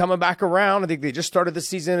hockey coming back around. I think they just started the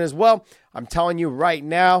season as well. I'm telling you right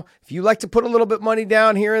now, if you like to put a little bit money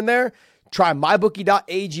down here and there, try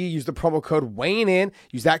mybookie.ag, use the promo code weighing in,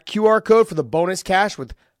 use that QR code for the bonus cash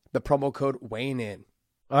with the promo code weighing in.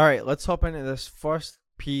 All right, let's hop into this first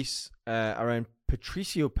piece around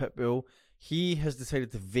Patricio Pitbull. He has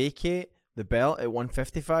decided to vacate the belt at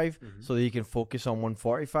 155 so that he can focus on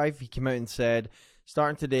 145. He came out and said,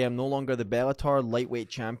 starting today, I'm no longer the Bellator lightweight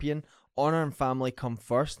champion. Honor and family come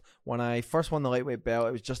first. When I first won the lightweight belt,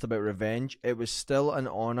 it was just about revenge. It was still an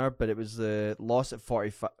honor, but it was the loss at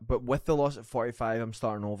 45. But with the loss at 45, I'm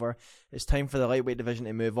starting over. It's time for the lightweight division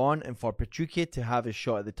to move on and for Patricio to have his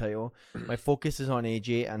shot at the title. My focus is on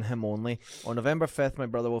AJ and him only. On November 5th, my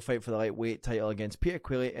brother will fight for the lightweight title against Peter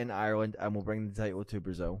Queally in Ireland and will bring the title to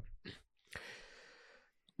Brazil.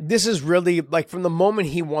 This is really, like, from the moment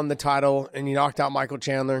he won the title and he knocked out Michael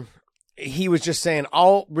Chandler, he was just saying,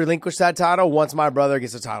 I'll relinquish that title once my brother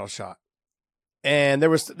gets a title shot. And there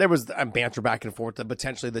was banter back and forth that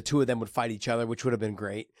potentially the two of them would fight each other, which would have been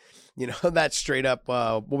great. You know, that straight up,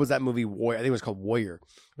 what was that movie? Warrior. I think it was called Warrior.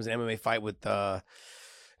 It was an MMA fight with,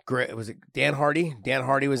 was it Dan Hardy? Dan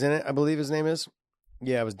Hardy was in it, I believe his name is.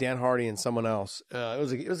 Yeah, it was Dan Hardy and someone else. It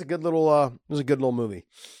was a good little movie.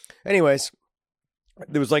 Anyways,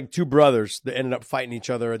 there was like two brothers that ended up fighting each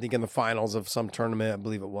other, I think in the finals of some tournament, I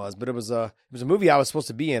believe it was. But it was a movie I was supposed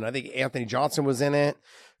to be in. I think Anthony Johnson was in it.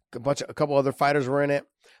 A couple other fighters were in it.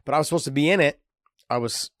 But I was supposed to be in it. I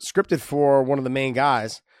was scripted for one of the main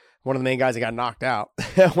guys. One of the main guys that got knocked out.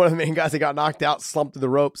 Slumped through the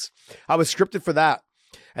ropes. I was scripted for that.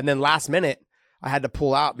 And then last minute, I had to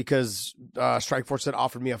pull out because Strikeforce had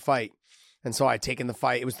offered me a fight. And so I had taken the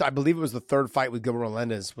fight. I believe it was the third fight with Gilbert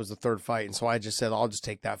Melendez was the third fight. And so I just said, I'll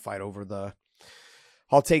take that fight over,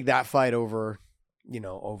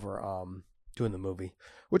 doing the movie,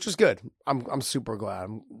 which was good. I'm super glad.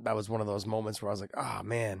 That was one of those moments where I was like, oh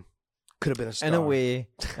man, could have been a star. In a way,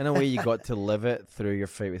 you got to live it through your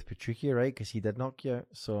fight with Patricio, right? Because he did knock you out.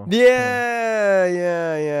 So yeah.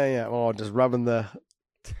 Oh, just rubbing the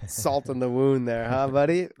salt in the wound there, huh,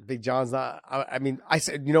 buddy? Big John's not. I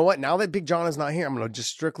said, you know what? Now that Big John is not here, I'm going to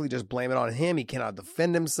strictly blame it on him. He cannot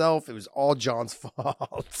defend himself. It was all John's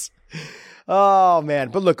fault. Oh man!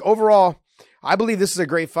 But look, overall, I believe this is a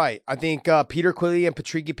great fight. I think Peter Queally and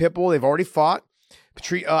Patricio Pitbull, they've already fought.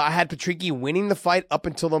 I had Patricio winning the fight up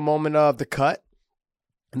until the moment of the cut,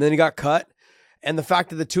 and then he got cut. And the fact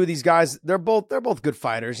that the two of these guys, they're both good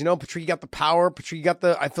fighters. You know, Patricky got the power. Patricky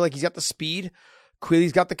I feel like he's got the speed.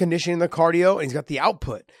 Queeley's got the conditioning, the cardio, and he's got the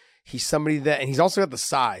output. He's somebody and he's also got the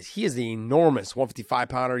size. He is the enormous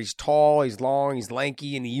 155-pounder. He's tall, he's long, he's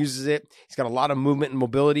lanky, and he uses it. He's got a lot of movement and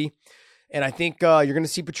mobility. And I think you're going to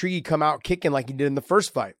see Patricky come out kicking like he did in the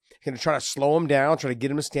first fight. He's going to try to slow him down, try to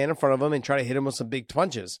get him to stand in front of him, and try to hit him with some big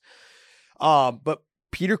punches. But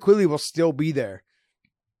Peter Queeley will still be there.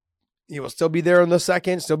 He will still be there in the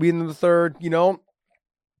second, still be in the third, you know.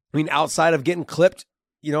 I mean, outside of getting clipped,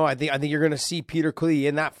 you know, I think you're going to see Peter Queeley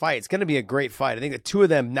in that fight. It's going to be a great fight. I think the two of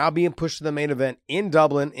them now being pushed to the main event in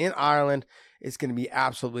Dublin, in Ireland, it's going to be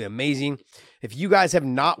absolutely amazing. If you guys have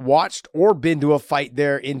not watched or been to a fight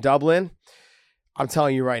there in Dublin, I'm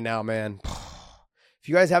telling you right now, man, if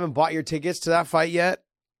you guys haven't bought your tickets to that fight yet,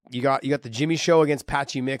 you got the Jimmy Show against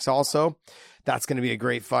Patchy Mix also. That's going to be a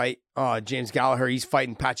great fight. James Gallagher, he's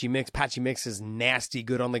fighting Patchy Mix. Patchy Mix is nasty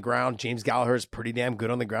good on the ground. James Gallagher is pretty damn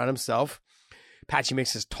good on the ground himself. Patchy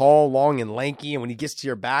Mix is tall, long, and lanky, and when he gets to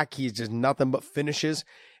your back, he's just nothing but finishes.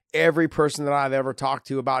 Every person that I've ever talked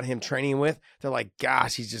to about him training with, they're like,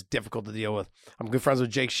 gosh, he's just difficult to deal with. I'm good friends with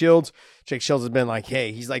Jake Shields. Jake Shields has been like,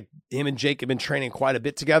 hey, he's like, him and Jake have been training quite a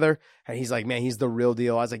bit together, and he's like, man, he's the real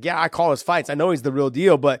deal. I was like, yeah, I call his fights. I know he's the real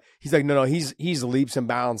deal, but he's like, no, he's leaps and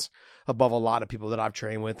bounds above a lot of people that I've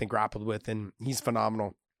trained with and grappled with, and he's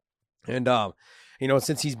phenomenal. And you know,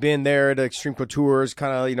 since he's been there at Extreme Couture's,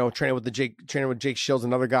 kind of, you know, training with Jake Shields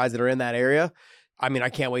and other guys that are in that area, I mean, I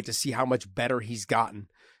can't wait to see how much better he's gotten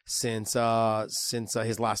since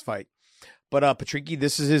his last fight. But Patricky,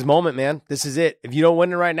 this is his moment, man. This is it. If you don't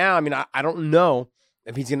win it right now, I mean, I don't know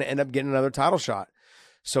if he's going to end up getting another title shot.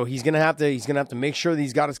 So he's gonna have to make sure that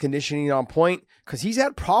he's got his conditioning on point, because he's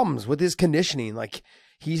had problems with his conditioning. Like,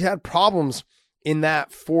 he's had problems in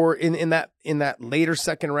that later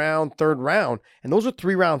second round, third round, and those are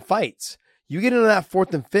 3-round fights. You get into that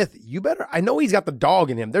fourth and fifth, I know he's got the dog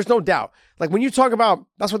in him. There's no doubt. Like, when you talk about,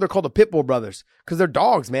 that's what they're called, the Pitbull brothers, because they're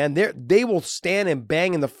dogs, man. They will stand and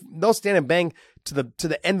bang they'll stand and bang to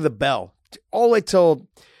the end of the bell, all the way till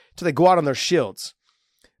they go out on their shields.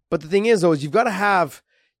 But the thing is, though, is you've got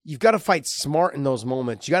to fight smart in those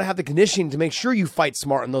moments. You got to have the conditioning to make sure you fight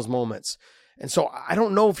smart in those moments. And so I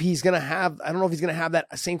don't know if he's going to have that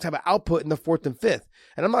same type of output in the fourth and fifth.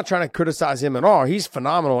 And I'm not trying to criticize him at all. He's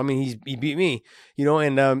phenomenal. I mean, he beat me, you know,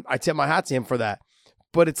 and I tip my hat to him for that.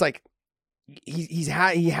 But it's like, he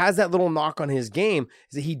has that little knock on his game,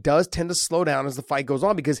 is that he does tend to slow down as the fight goes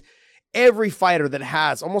on, because almost every fighter that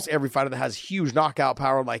has huge knockout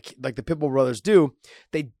power, like the Pitbull brothers do,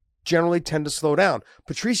 they generally tend to slow down.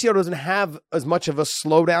 Patricio doesn't have as much of a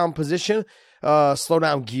slow down position, slow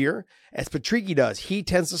down gear as Patricky does. He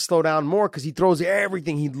tends to slow down more because he throws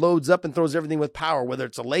everything. He loads up and throws everything with power, whether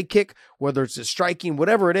it's a leg kick, whether it's a striking,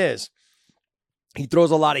 whatever it is. He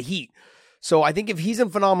throws a lot of heat. So I think if he's in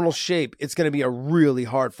phenomenal shape, it's going to be a really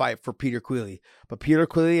hard fight for Peter Queeley. But Peter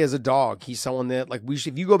Queeley is a dog. He's someone that, like,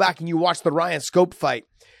 if you go back and you watch the Ryan Scope fight,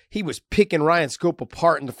 he was picking Ryan Scope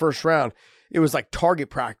apart in the first round. It was like target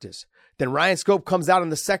practice. Then Ryan Scope comes out in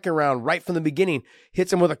the second round right from the beginning,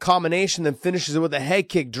 hits him with a combination, then finishes it with a head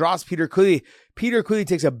kick, drops Peter Queeley. Peter Queeley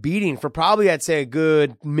takes a beating for probably, I'd say, a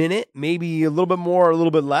good minute, maybe a little bit more, a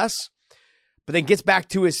little bit less, but then gets back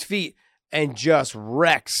to his feet and just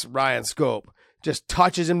wrecks Ryan Scope. Just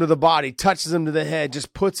touches him to the body, touches him to the head,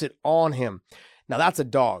 just puts it on him. Now that's a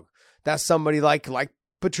dog. That's somebody like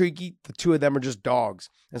Patricky. The two of them are just dogs.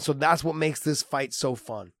 And so that's what makes this fight so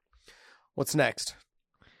fun. What's next?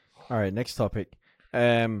 All right, next topic.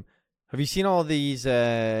 Have you seen all these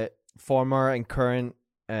former and current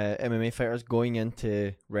MMA fighters going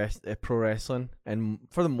into pro wrestling? And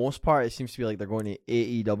for the most part, it seems to be like they're going to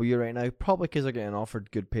AEW right now, probably because they're getting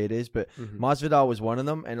offered good paydays. But Masvidal was one of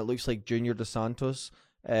them, and it looks like Junior Dos Santos,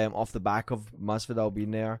 off the back of Masvidal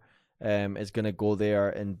being there, is going to go there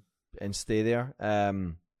and stay there.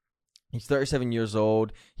 He's 37 years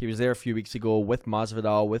old. He was there a few weeks ago with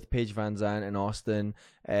Masvidal, with Paige Van Zandt in Austin,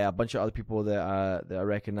 a bunch of other people that I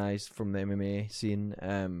recognize from the MMA scene,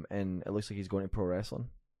 and it looks like he's going to pro wrestling.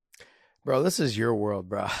 Bro, this is your world,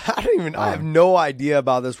 bro. I have no idea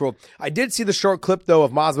about this world. I did see the short clip, though,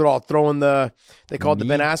 of Masvidal throwing they called the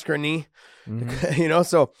Ben Askren knee. Mm-hmm. You know,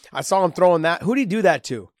 so I saw him throwing that. Who did he do that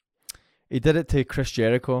to? He did it to Chris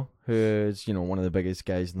Jericho, who is, you know, one of the biggest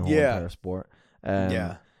guys in the whole entire sport.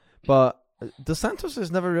 But Dos Santos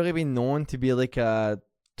has never really been known to be like a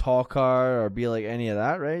talker or be like any of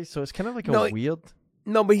that, right? So it's kind of like weird.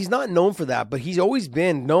 No, but he's not known for that. But he's always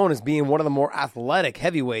been known as being one of the more athletic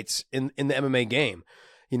heavyweights in the MMA game.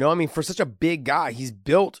 You know, I mean, for such a big guy, he's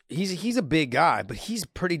a big guy, but he's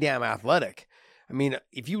pretty damn athletic. I mean,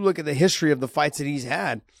 if you look at the history of the fights that he's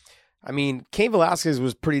had, I mean, Cain Velasquez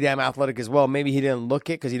was pretty damn athletic as well. Maybe he didn't look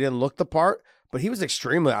it because he didn't look the part, but he was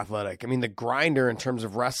extremely athletic. I mean, the grinder in terms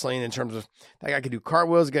of wrestling, in terms of that guy could do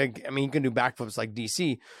cartwheels. He can do backflips like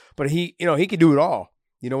DC, but he could do it all.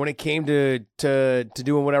 When it came to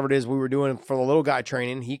doing whatever it is we were doing for the little guy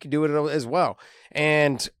training, he could do it as well.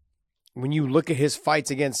 And when you look at his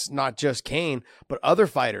fights against not just Cain, but other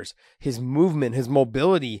fighters, his movement, his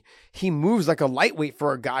mobility, he moves like a lightweight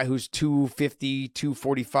for a guy who's 250,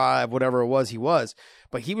 245, whatever it was he was.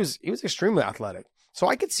 But he was extremely athletic. So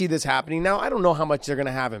I could see this happening. Now, I don't know how much they're going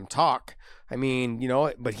to have him talk. I mean,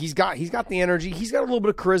 but he's got the energy. He's got a little bit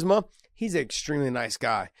of charisma. He's an extremely nice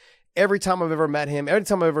guy. Every time I've ever met him, every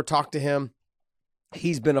time I've ever talked to him,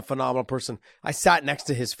 he's been a phenomenal person. I sat next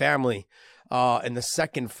to his family in the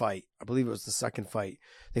second fight. I believe it was the second fight.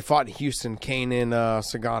 They fought in Houston, Cain and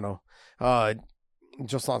Sagano.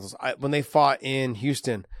 Jos Santos. When they fought in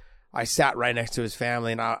Houston, I sat right next to his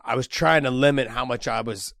family, and I was trying to limit how much I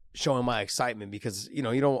was showing my excitement because you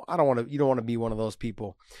don't want to be one of those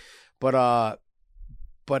people. But I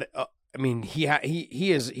mean,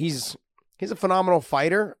 he's a phenomenal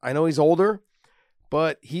fighter. I know he's older,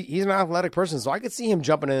 but he's an athletic person, so I could see him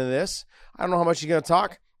jumping into this. I don't know how much he's gonna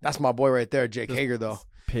talk. That's my boy right there, Jake Hager, though.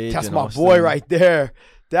 That's my boy right there.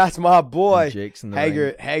 That's my boy.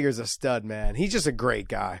 Hager's a stud, man. He's just a great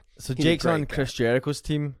guy. So Jake's on Chris Jericho's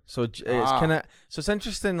team. So it's it's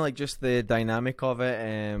interesting, like just the dynamic of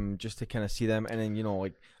it, just to kind of see them. And then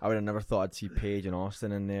I would have never thought I'd see Paige and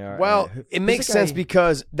Austin in there. Well, it makes sense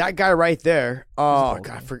because that guy right there. Oh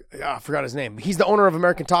God, I forgot his name. He's the owner of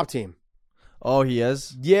American Top Team. Oh, he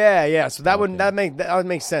is. Yeah. So that would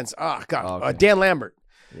make sense. Oh God, okay. Dan Lambert.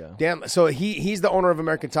 Yeah. Dan. So he's the owner of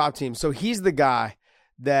American Top Team. So he's the guy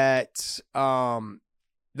that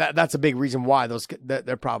that's a big reason why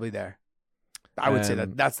they're probably there. I would say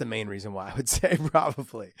that's the main reason why I would say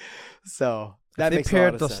probably. So that makes a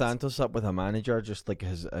lot of sense. They paired Dos Santos up with a manager, just like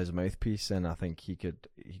his mouthpiece, and I think he could.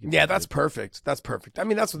 Yeah, that's perfect. That's perfect. I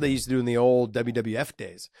mean, that's what they used to do in the old WWF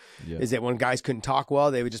days. Yeah. Is that when guys couldn't talk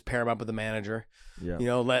well, they would just pair him up with a manager. Yeah.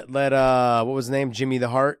 Let what was his name? Jimmy the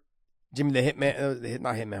Heart, Jimmy the Hitman,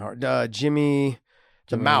 not Hitman Heart. Jimmy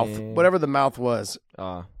the Mouth, whatever the Mouth was.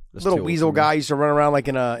 Little weasel guy used to run around like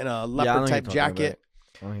in a leopard type jacket.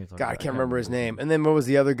 God, I can't remember his name. And then what was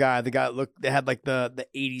the other guy? The guy they had like the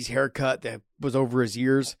 80s haircut that was over his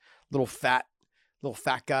ears. Little fat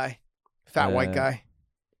guy. White guy.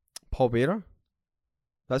 Paul Bearer?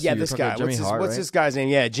 This guy. What's this guy's name?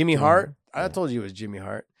 Yeah, Jimmy Hart. I told you it was Jimmy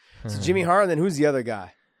Hart. So Jimmy Hart, and then who's the other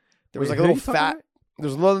guy? There was like a little fat. There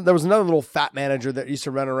was another little fat manager that used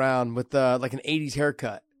to run around with like an 80s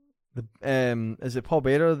haircut. Is it Paul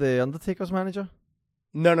Bearer, the Undertaker's manager?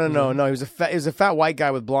 No. He was a fat white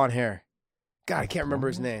guy with blonde hair. God, I can't remember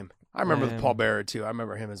his name. I remember Paul Bearer too. I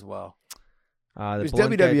remember him as well. It was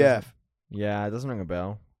WWF. Yeah, it doesn't ring a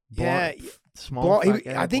bell. Yeah,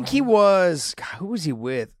 I think he was. God, who was he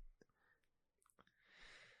with?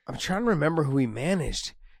 I'm trying to remember who he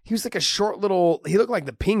managed. He was like a short little. He looked like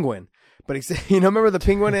the Penguin, but remember the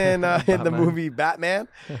Penguin in the movie Batman?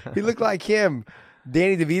 He looked like him.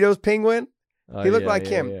 Danny DeVito's Penguin. He looked like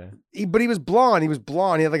him. Yeah. But he was blonde. He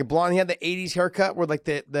had like a blonde. He had the 80s haircut where like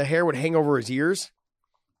the hair would hang over his ears.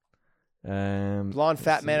 Blonde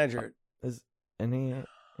fat manager. Is any of that?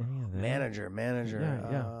 Manager.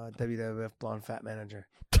 Yeah. WWF blonde fat manager.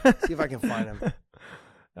 See if I can find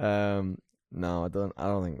him. No, I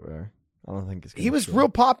don't think we're. I don't think it's. He was real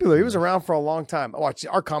popular. He was around for a long time. Watch,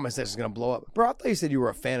 our comment section is gonna blow up. Bro, I thought you said you were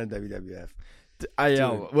a fan of WWF.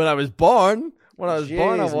 When I was born. I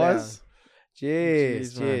was.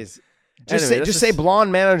 Jeez. Just say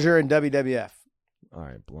blonde manager in WWF. All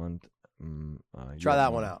right, blonde. Try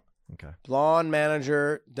that one out. Okay. Blonde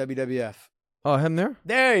manager WWF. Oh, him there?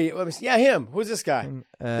 There you. Let me see. Yeah, him. Who's this guy?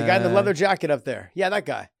 The guy in the leather jacket up there. Yeah, that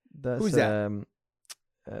guy. Who's that?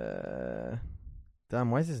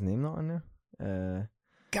 Damn, why is his name not on there?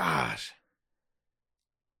 Gosh.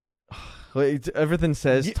 Everything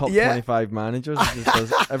says top 25 managers. It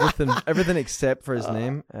does everything except for his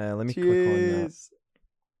name. Let me click on that.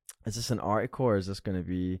 Is this an article or is this going to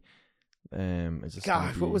be?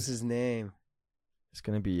 What was his name? It's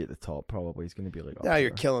going to be at the top probably. It's going to be like. Now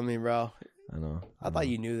you're killing me, bro. I know. I thought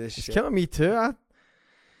you knew this. It's shit. killing me too.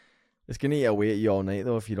 It's going to eat away at you all night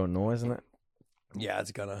though if you don't know, isn't it? Yeah,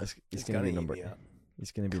 it's gonna. It's going to be number.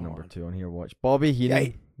 He's going to be number 2 on here. Watch Bobby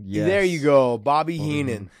Heenan. Yeah, there you go, Bobby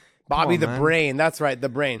Heenan. Bobby the Brain. That's right, the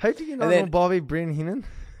Brain. How do you not know Bobby Brain Heenan?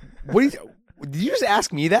 Did you just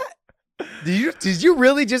ask me that? Did you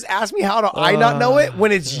really just ask me how do I not know it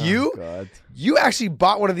when it's you? God. You actually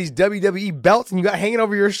bought one of these WWE belts and you got hanging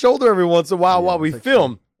over your shoulder every once in a while while we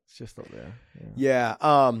film. It's just up there. Yeah.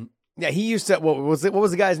 Yeah. He used to. What was it? What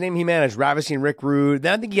was the guy's name he managed? Ravishing Rick Rude.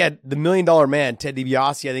 Then I think he had the $1 Million Man, Ted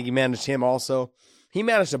DiBiase. I think he managed him also. He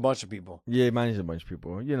managed a bunch of people. Yeah, he managed a bunch of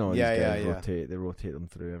people. You know, these guys yeah. rotate them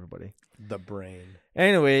through everybody. The brain.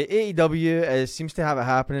 Anyway, AEW seems to have it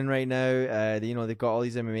happening right now. They've got all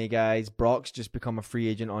these MMA guys. Brock's just become a free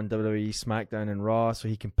agent on WWE, SmackDown, and Raw, so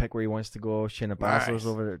he can pick where he wants to go. Shayna Baszler's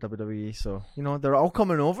over at WWE, so they're all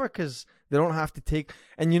coming over because they don't have to take.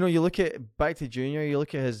 And you look at back to Junior, you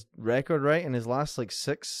look at his record, right? In his last like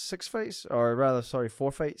six fights, or rather,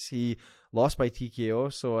 4 fights, he lost by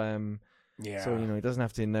TKO. So Yeah. So, he doesn't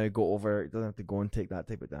have to now go over. He doesn't have to go and take that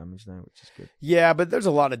type of damage now, which is good. Yeah, but there's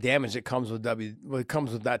a lot of damage that comes with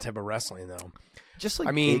that type of wrestling, though. Just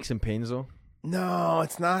like aches and pains, though. No,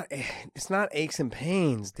 it's not. It's not aches and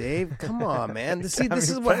pains, Dave. Come on, man. This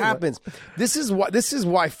is what happens. This is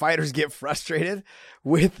why fighters get frustrated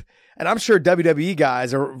with, and I'm sure WWE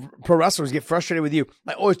guys or pro wrestlers get frustrated with you.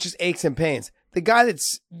 Like, oh, it's just aches and pains.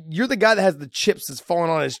 You're the guy that has the chips that's falling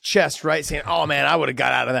on his chest, right? Saying, oh man, I would have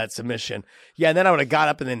got out of that submission. Yeah, and then I would have got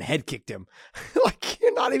up and then head kicked him. Like,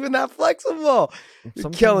 you're not even that flexible. You're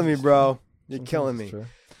killing me, bro. You're killing me.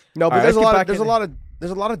 No, but there's a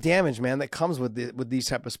lot of damage, man, that comes with these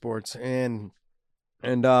type of sports, and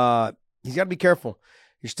he's got to be careful.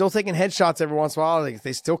 You're still taking headshots every once in a while.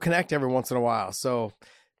 They still connect every once in a while. So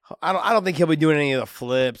I don't think he'll be doing any of the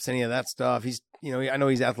flips, any of that stuff. He's I know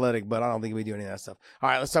he's athletic, but I don't think he'll be doing any of that stuff. All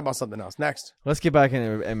right, let's talk about something else. Next. Let's get back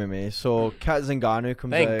into MMA. So Kat Zingano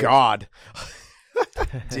comes out. Thank God.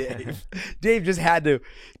 Dave just had to.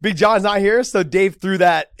 Big John's not here, so Dave threw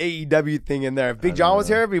that AEW thing in there. If Big John was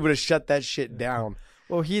here, we would have shut that shit down.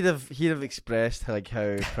 Well, he'd have expressed like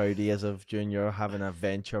how proud he is of Junior having a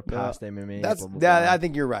venture past MMA. I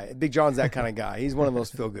think you're right. Big John's that kind of guy. He's one of those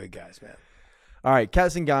feel good guys, man. All right, Kat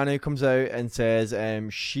Zingano comes out and says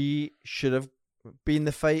she should have been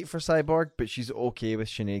the fight for Cyborg, but she's okay with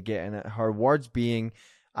Sinead getting it. Her words being,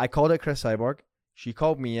 I called it Chris Cyborg. She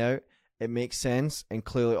called me out. It makes sense, and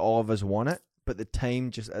clearly all of us want it, but the time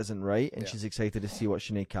just isn't right, and she's excited to see what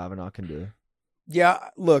Sinead Kavanagh can do. Yeah,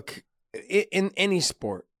 look, in any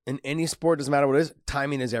sport, doesn't matter what it is,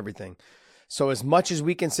 timing is everything. So as much as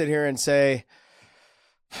we can sit here and say,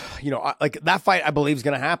 like that fight, I believe is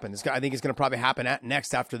going to happen. I think it's going to probably happen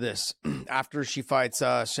next after this. After she fights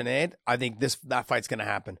Sinead, I think that fight's going to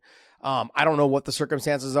happen. I don't know what the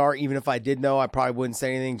circumstances are. Even if I did know, I probably wouldn't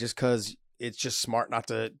say anything just because it's just smart not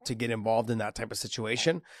to get involved in that type of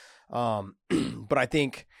situation. But I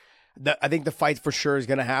think the fight for sure is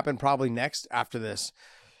going to happen probably next after this.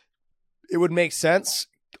 It would make sense.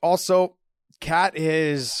 Also, Kat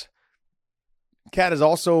has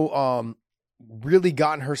also really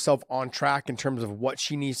gotten herself on track in terms of what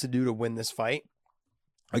she needs to do to win this fight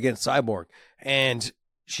against Cyborg. And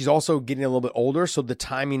she's also getting a little bit older, so the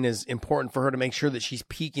timing is important for her to make sure that she's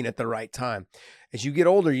peaking at the right time. As you get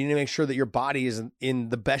older, you need to make sure that your body is in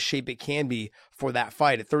the best shape it can be for that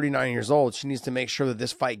fight. At 39 years old, she needs to make sure that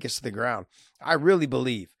this fight gets to the ground. I really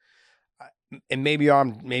believe, and maybe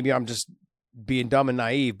I'm just being dumb and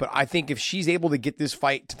naive, but I think if she's able to get this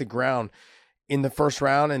fight to the ground in the first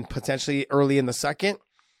round and potentially early in the second,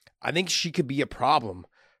 I think she could be a problem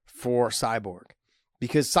for Cyborg,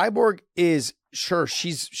 because Cyborg is, sure,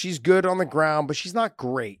 she's good on the ground, but she's not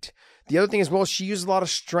great. The other thing as well, she uses a lot of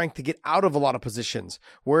strength to get out of a lot of positions.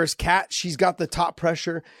 Whereas Kat, she's got the top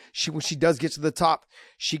pressure. When she does get to the top,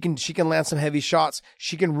 she can land some heavy shots.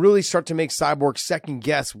 She can really start to make Cyborg second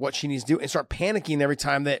guess what she needs to do and start panicking every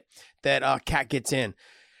time that Kat gets in.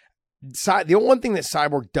 The one thing that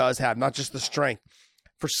Cyborg does have, not just the strength,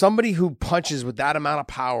 for somebody who punches with that amount of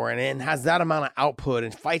power and has that amount of output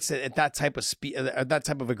and fights at that type of speed, at that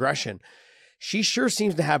type of aggression, she sure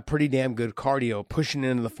seems to have pretty damn good cardio pushing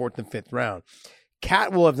into the 4th and 5th round.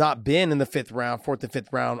 Kat will have not been in the 5th round, 4th and 5th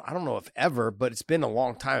round. I don't know if ever, but it's been a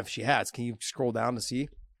long time if she has. Can you scroll down to see?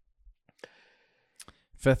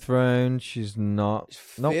 5th round, she's not.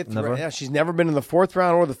 Nope, never. Yeah, she's never been in the 4th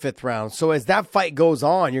round or the 5th round. So as that fight goes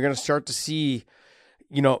on, you're going to start to see,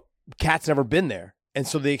 Kat's never been there. And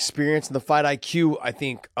so the experience and the fight IQ, I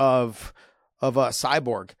think, of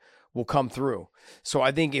Cyborg will come through. So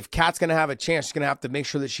I think if Kat's going to have a chance, she's going to have to make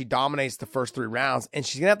sure that she dominates the first 3 rounds, and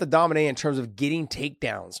she's going to have to dominate in terms of getting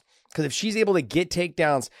takedowns. Because if she's able to get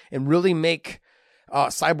takedowns and really make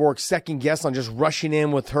Cyborg second guess on just rushing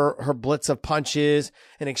in with her blitz of punches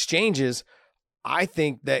and exchanges, I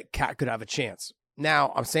think that Kat could have a chance.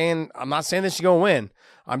 Now, I'm not saying that she's going to win.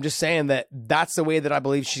 I'm just saying that that's the way that I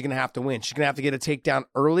believe she's going to have to win. She's going to have to get a takedown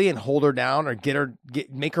early and hold her down, or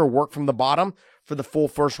make her work from the bottom for the full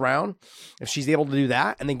first round. If she's able to do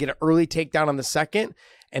that, and then get an early takedown on the second,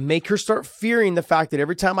 and make her start fearing the fact that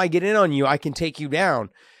every time I get in on you, I can take you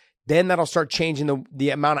down, then that'll start changing the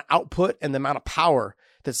amount of output and the amount of power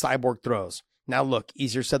that Cyborg throws. Now, look,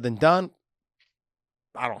 easier said than done.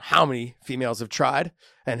 I don't know how many females have tried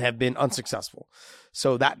and have been unsuccessful.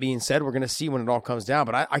 So that being said, we're going to see when it all comes down.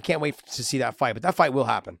 But I can't wait to see that fight. But that fight will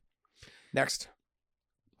happen. Next.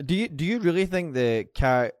 Do you really think that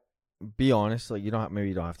Kat, be honest, like maybe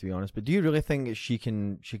you don't have to be honest, but do you really think that she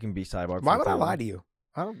can beat Cyborg? Why would I lie to you?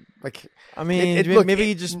 I don't like. I mean,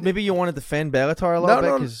 maybe you want to defend Bellator a little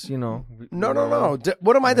bit because No.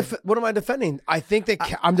 What am I defending? I think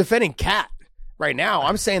that I'm defending Kat right now.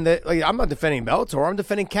 I'm saying that I'm not defending Bellator. I'm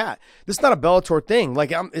defending Kat. This is not a Bellator thing.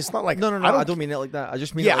 It's not like no. I don't mean it like that. I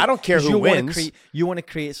just mean I don't care who wins. You want to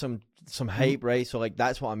create some hype, right? So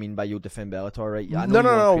that's what I mean by you'll defend Bellator, right? Yeah,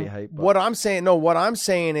 no. Hype, what I'm saying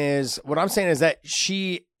is that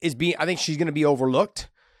she is being. I think she's going to be overlooked.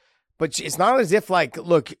 But it's not as if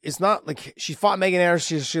it's not like she fought Megan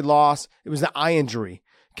Anderson, she lost. It was an eye injury,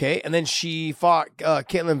 okay? And then she fought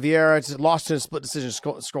Caitlin Vieira, lost in a split decision.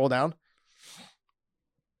 Scroll down.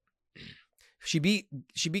 She beat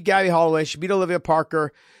Gabby Holloway. She beat Olivia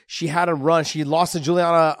Parker. She had a run. She lost to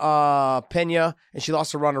Juliana Pena, and she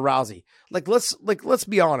lost to Ronda Rousey. Let's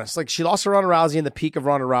be honest. She lost to Ronda Rousey in the peak of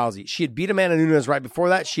Ronda Rousey. She had beat Amanda Nunes right before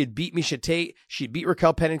that. She had beat Miesha Tate. She had beat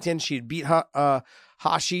Raquel Pennington. She had beat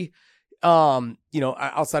Hashi.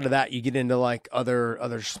 Outside of that, you get into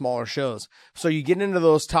other smaller shows. So you get into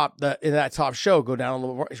those in that top show, go down a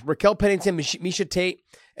little more. Raquel Pennington, Miesha Tate,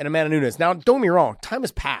 and Amanda Nunes. Now, don't get me wrong, time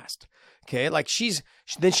has passed. Okay,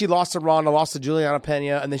 then she lost to Ronda, lost to Juliana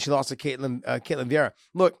Pena, and then she lost to Caitlin Vieira.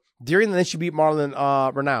 Look, then she beat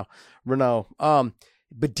Marlon Renault.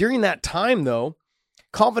 But during that time though,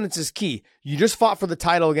 confidence is key. You just fought for the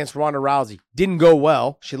title against Ronda Rousey. Didn't go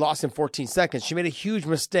well. She lost in 14 seconds. She made a huge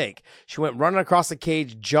mistake. She went running across the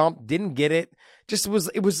cage, jumped, didn't get it. It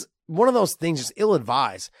was one of those things, just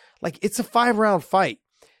ill-advised. It's a 5-round fight.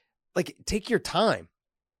 Take your time.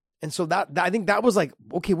 And so that I think that was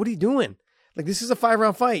okay, what are you doing? This is a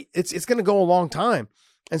 5-round fight. It's going to go a long time.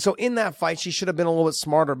 And so in that fight, she should have been a little bit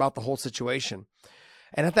smarter about the whole situation.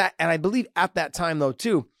 And I believe at that time though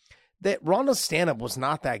too, that Ronda's stand-up was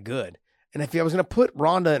not that good. And if I was going to put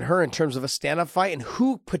Ronda and her in terms of a stand-up fight and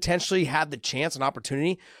who potentially had the chance and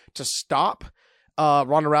opportunity to stop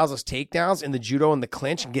Ronda Rousey's takedowns in the judo and the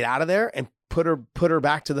clinch and get out of there and put her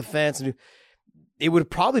back to the fence, it would have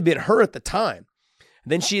probably been her at the time.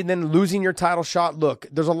 Then losing your title shot. Look,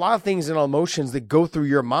 there's a lot of things and emotions that go through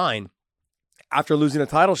your mind after losing a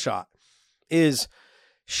title shot. Is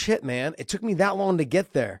shit, man. It took me that long to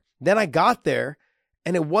get there. Then I got there,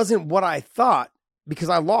 and it wasn't what I thought because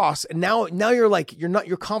I lost. And now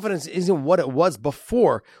your confidence isn't what it was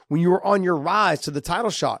before when you were on your rise to the title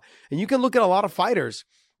shot. And you can look at a lot of fighters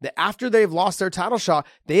that after they've lost their title shot,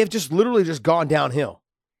 they have just literally just gone downhill.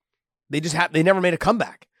 They never made a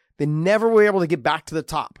comeback. They never were able to get back to the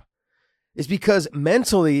top. It's because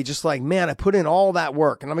mentally, just man, I put in all that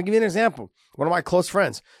work. And I'm going to give you an example. One of my close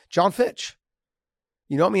friends, John Fitch.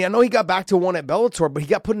 You know what I mean? I know he got back to one at Bellator, but he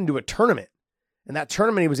got put into a tournament. And that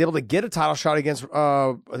tournament, he was able to get a title shot against,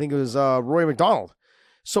 I think it was Rory McDonald.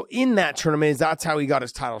 So in that tournament, that's how he got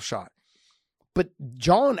his title shot. But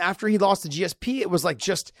John, after he lost to GSP, it was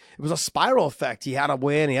it was a spiral effect. He had a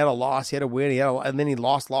win, he had a loss, he had a win, and then he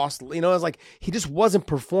lost. It was he just wasn't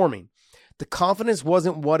performing. The confidence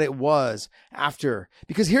wasn't what it was after.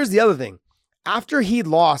 Because here's the other thing. After he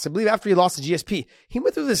lost, I believe after he lost to GSP, he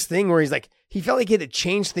went through this thing where he felt like he had to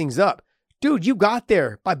change things up. Dude, you got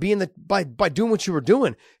there by by doing what you were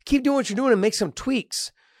doing. Keep doing what you're doing and make some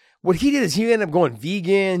tweaks. What he did is he ended up going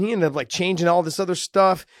vegan. He ended up changing all this other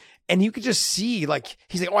stuff. And you could just see,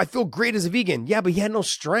 he's oh, I feel great as a vegan. Yeah, but he had no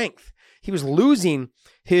strength. He was losing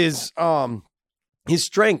his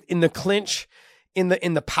strength in the clinch, in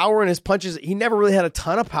the power in his punches. He never really had a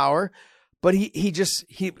ton of power, but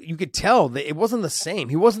you could tell that it wasn't the same.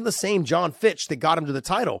 He wasn't the same John Fitch that got him to the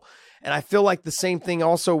title. And I feel like the same thing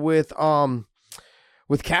also with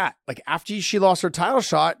Kat. After she lost her title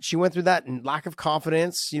shot, she went through that lack of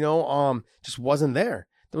confidence, just wasn't there.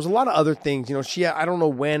 There was a lot of other things, I don't know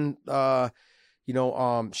when,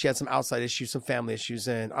 she had some outside issues, some family issues,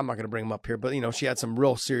 and I'm not going to bring them up here, but, she had some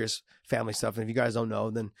real serious family stuff. And if you guys don't know,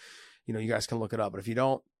 then, you guys can look it up. But if you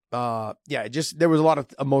don't, there was a lot of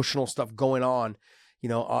emotional stuff going on,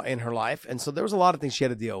 in her life. And so there was a lot of things she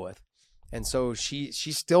had to deal with. And so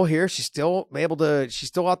she's still here. She's still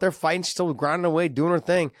out there fighting. She's still grinding away, doing her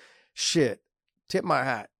thing. Shit, tip my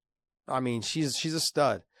hat. I mean, she's a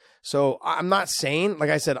stud. So I'm not saying,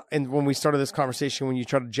 like I said, and when we started this conversation, when you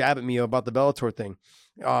tried to jab at me about the Bellator thing,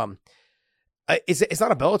 it's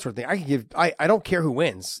not a Bellator thing. I don't care who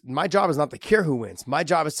wins. My job is not to care who wins. My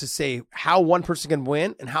job is to say how one person can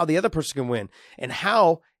win and how the other person can win and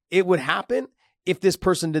how it would happen if this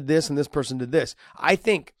person did this and this person did this. I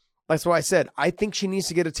think that's why I said I think she needs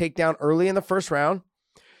to get a takedown early in the first round.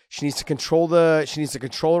 She needs to control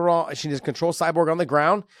Cyborg on the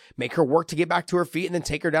ground, make her work to get back to her feet, and then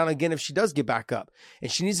take her down again if she does get back up.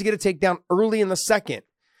 And she needs to get a takedown early in the second,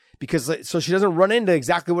 because so she doesn't run into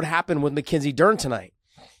exactly what happened with Mackenzie Dern tonight.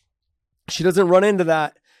 She doesn't run into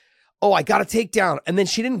that, oh, I got a takedown, and then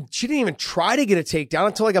she didn't even try to get a takedown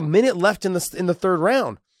until like a minute left in the third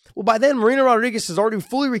round. Well, by then, Marina Rodriguez has already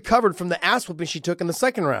fully recovered from the ass whooping she took in the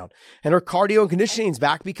second round. And her cardio and conditioning is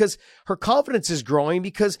back because her confidence is growing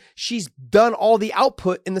because she's done all the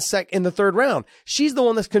output in the third round. She's the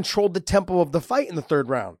one that's controlled the tempo of the fight in the third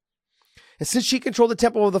round. And since she controlled the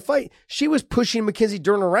tempo of the fight, she was pushing Mackenzie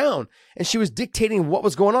Dern around and she was dictating what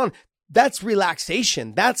was going on. That's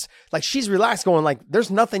relaxation. That's like she's relaxed, going like,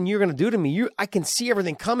 there's nothing you're going to do to me. I can see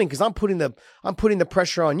everything coming because I'm putting the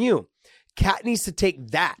pressure on you. Kat needs to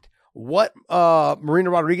take that. What Marina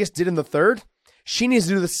Rodriguez did in the third, she needs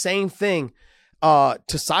to do the same thing to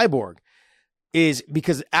Cyborg.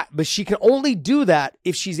 But she can only do that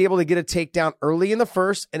if she's able to get a takedown early in the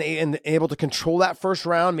first and able to control that first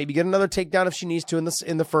round. Maybe get another takedown if she needs to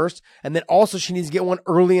in the first, and then also she needs to get one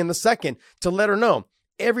early in the second to let her know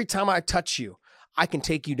every time I touch you, I can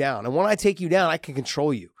take you down, and when I take you down, I can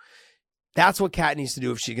control you. That's what Kat needs to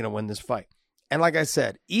do if she's going to win this fight. And like I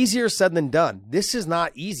said, easier said than done. This is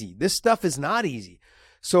not easy. This stuff is not easy.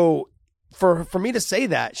 So for me to say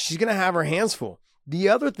that, she's going to have her hands full. The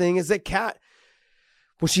other thing is that Kat,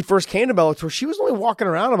 when she first came to Bellator, she was only walking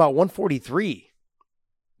around about 143.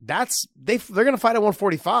 They're going to fight at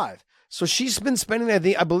 145. So she's been spending,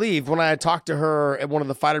 I believe, when I talked to her at one of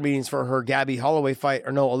the fighter meetings for her Gabby Holloway fight,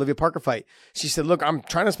 Olivia Parker fight, she said, look, I'm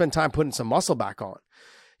trying to spend time putting some muscle back on.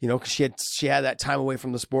 You know, because she had that time away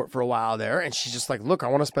from the sport for a while there, and she's just like, look, I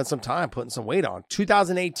want to spend some time putting some weight on.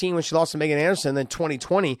 2018 when she lost to Megan Anderson, then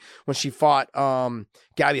 2020 when she fought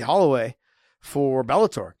Gabby Holloway for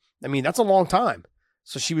Bellator. I mean, that's a long time.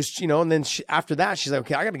 So she was, and then after that, she's like,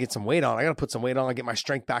 okay, I got to get some weight on. I got to put some weight on. I get my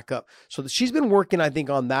strength back up. So she's been working, I think,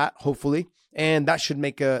 on that, hopefully, and that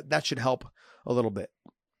should help a little bit.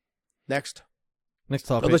 Next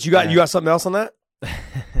topic. Unless you got something else on that?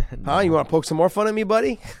 No. Huh? You want to poke some more fun at me,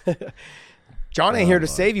 buddy? John ain't here to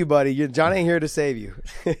save you, buddy. John ain't here to save you.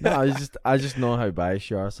 No, I just know how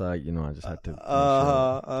biased you are, so I just had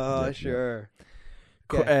to. Sure.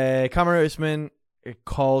 Okay. Cameron Usman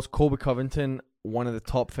calls Colby Covington one of the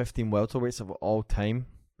top 15 welterweights of all time.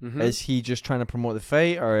 Mm-hmm. Is he just trying to promote the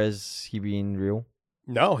fight, or is he being real?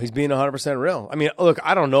 No, he's being 100% real. I mean, look,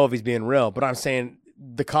 I don't know if he's being real, but I'm saying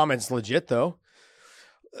the comment's legit, though.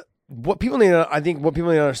 What people need to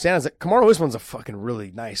understand is that Kamaru Usman's a fucking really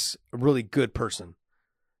nice, really good person.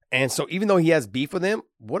 And so even though he has beef with him,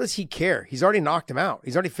 what does he care? He's already knocked him out.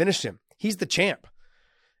 He's already finished him. He's the champ.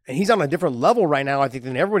 And he's on a different level right now, I think,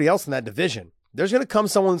 than everybody else in that division. There's going to come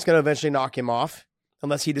someone that's going to eventually knock him off,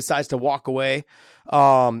 unless he decides to walk away.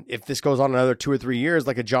 If this goes on another 2 or 3 years,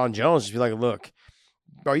 like a John Jones, just be like, look,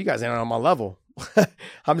 bro, you guys ain't on my level.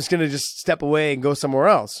 I'm just going to just step away and go somewhere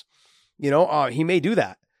else. He may do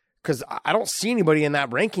that. Because I don't see anybody in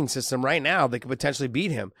that ranking system right now that could potentially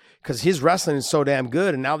beat him, because his wrestling is so damn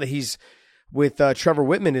good. And now that he's with Trevor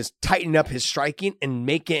Whitman, is tightening up his striking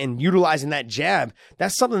and utilizing that jab.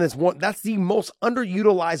 That's something that's the most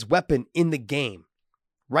underutilized weapon in the game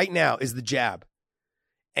right now, is the jab.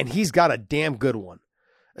 And he's got a damn good one.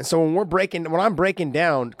 And so when I'm breaking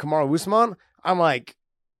down Kamaru Usman, I'm like,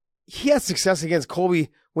 he had success against Colby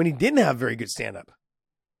when he didn't have very good stand-up.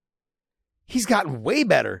 He's gotten way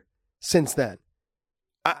better since then.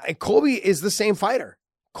 Colby is the same fighter.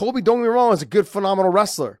 Colby, don't get me wrong, is a good, phenomenal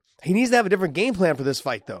wrestler. He needs to have a different game plan for this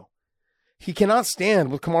fight, though. He cannot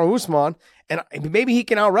stand with Kamaru Usman, and maybe he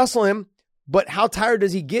can out-wrestle him, but how tired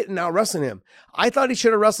does he get in out-wrestling him? I thought he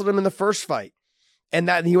should have wrestled him in the first fight, and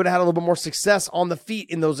that he would have had a little bit more success on the feet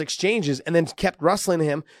in those exchanges, and then kept wrestling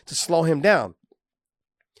him to slow him down.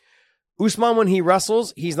 Usman, when he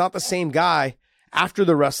wrestles, he's not the same guy after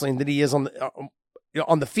the wrestling that he is on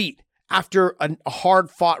the feet. After a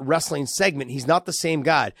hard-fought wrestling segment, he's not the same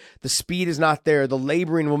guy. The speed is not there. The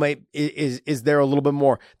laboring is there a little bit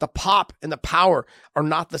more. The pop and the power are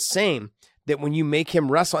not the same that when you make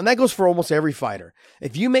him wrestle, and that goes for almost every fighter,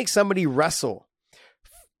 if you make somebody wrestle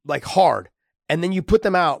like hard and then you put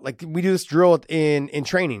them out, like we do this drill in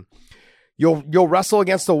training, you'll wrestle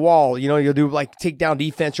against the wall, you'll do like takedown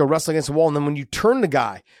defense, you'll wrestle against the wall, and then when you turn the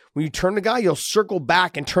guy, you'll circle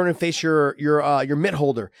back and turn and face your mitt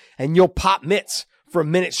holder, and you'll pop mitts for a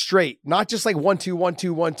minute straight. Not just like 1-2,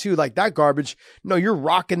 1-2, 1-2, like that garbage. No, you're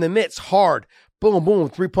rocking the mitts hard. Boom, boom,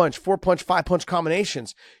 3-punch, 4-punch, 5-punch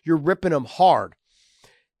combinations. You're ripping them hard.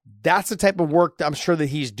 That's the type of work that I'm sure that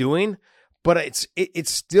he's doing, but it's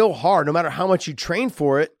still hard. No matter how much you train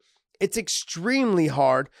for it, it's extremely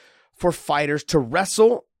hard for fighters to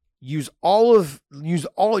wrestle, use all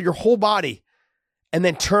your whole body, and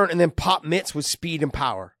then turn and then pop mitts with speed and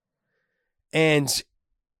power. And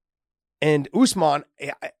Usman,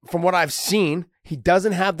 from what I've seen, he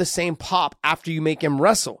doesn't have the same pop after you make him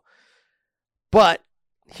wrestle. But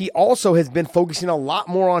he also has been focusing a lot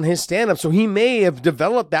more on his stand-up, so he may have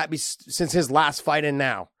developed that since his last fight and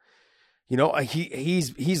now.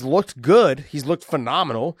 He's looked good. He's looked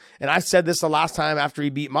phenomenal. And I said this the last time after he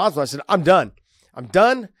beat Masvidal. I said, I'm done. I'm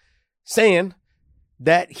done saying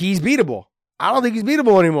that he's beatable. I don't think he's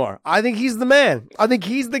beatable anymore. I think he's the man. I think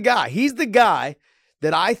he's the guy. He's the guy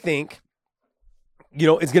that I think,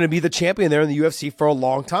 is going to be the champion there in the UFC for a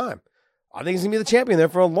long time. I think he's going to be the champion there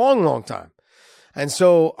for a long, long time. And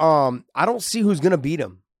so I don't see who's going to beat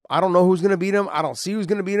him. I don't know who's going to beat him. I don't see who's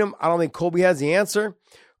going to beat him. I don't think Colby has the answer.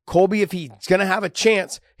 Colby, if he's going to have a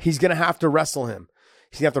chance, he's going to have to wrestle him.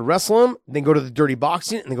 He's going to have to wrestle him, then go to the dirty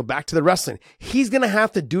boxing, and then go back to the wrestling. He's going to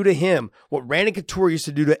have to do to him what Randy Couture used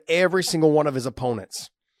to do to every single one of his opponents.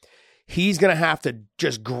 He's going to have to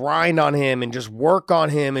just grind on him and just work on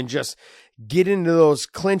him and just get into those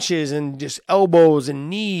clinches and just elbows and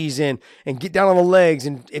knees and get down on the legs.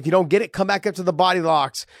 And if you don't get it, come back up to the body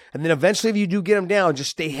locks. And then eventually, if you do get him down, just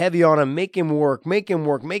stay heavy on him, make him work, make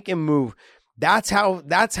him move. That's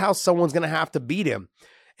how someone's going to have to beat him.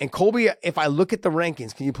 And Colby, if I look at the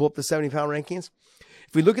rankings, can you pull up the 70-pound rankings?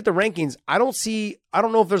 If we look at the rankings, I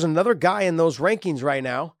don't know if there's another guy in those rankings right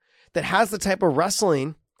now that has the type of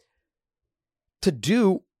wrestling to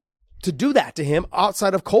do that to him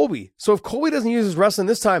outside of Colby. So if Colby doesn't use his wrestling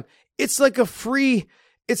this time, it's like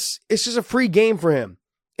it's just a free game for him.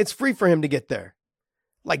 It's free for him to get there.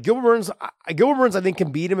 Like Gilbert Burns, I think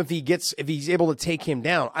can beat him if he's able to take him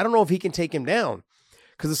down. I don't know if he can take him down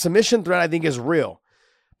because the submission threat I think is real.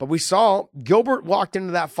 But we saw Gilbert walked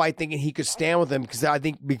into that fight thinking he could stand with him because I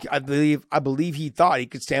believe he thought he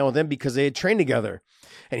could stand with him because they had trained together,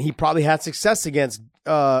 and he probably had success against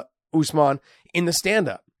Usman in the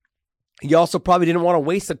stand-up. He also probably didn't want to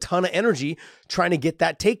waste a ton of energy trying to get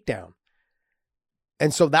that takedown.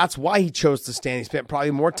 And so that's why he chose to stand. He spent probably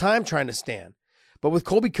more time trying to stand. But with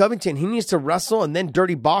Colby Covington, he needs to wrestle and then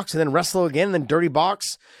dirty box and then wrestle again and then dirty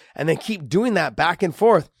box and then keep doing that back and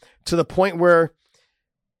forth to the point where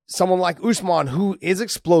someone like Usman, who is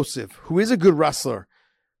explosive, who is a good wrestler,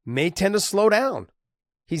 may tend to slow down.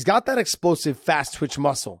 He's got that explosive, fast twitch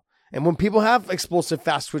muscle. And when people have explosive,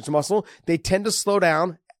 fast twitch muscle, they tend to slow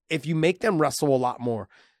down if you make them wrestle a lot more.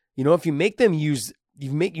 If you make them you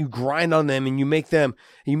grind on them and you make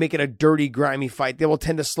it a dirty, grimy fight, they will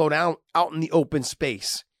tend to slow down out in the open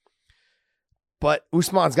space. But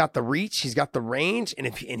Usman's got the reach, he's got the range,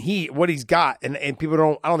 and what he's got, and I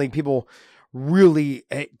don't think people really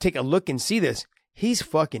take a look and see this. He's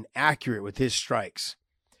fucking accurate with his strikes.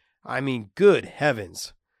 I mean, good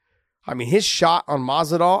heavens. I mean, his shot on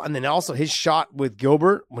Masvidal and then also his shot with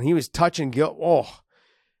Gilbert when he was touching Gilbert. Oh,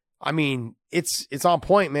 I mean, it's on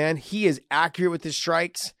point, man. He is accurate with his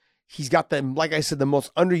strikes. He's got like I said, the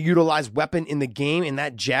most underutilized weapon in the game in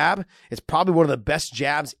that jab. It's probably one of the best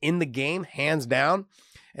jabs in the game, hands down.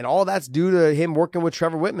 And all that's due to him working with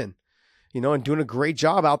Trevor Whitman, and doing a great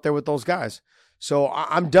job out there with those guys. So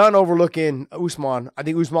I'm done overlooking Usman. I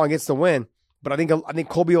think Usman gets the win, but I think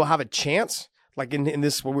Colby will have a chance. Like in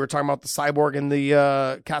this, when we were talking about the Cyborg and the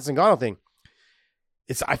Katzengano thing,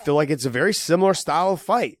 I feel like it's a very similar style of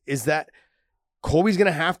fight. Is that Colby's going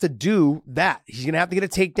to have to do that. He's going to have to get a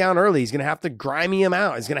takedown early. He's going to have to grimy him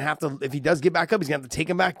out. He's going to have to, if he does get back up, he's going to have to take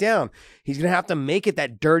him back down. He's going to have to make it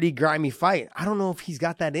that dirty, grimy fight. I don't know if he's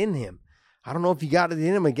got that in him. I don't know if he got it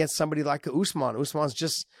in him against somebody like Usman.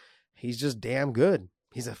 Usman's he's just damn good.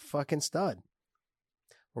 He's a fucking stud.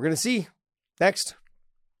 We're going to see. Next.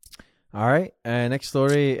 All right. Next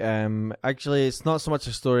story. Actually, it's not so much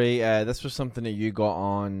a story. This was something that you got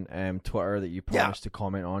on Twitter that you promised to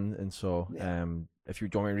comment on. And so if you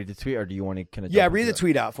want me to read the tweet, or do you want to kind of... Yeah, read the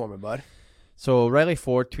tweet out for me, bud. So Riley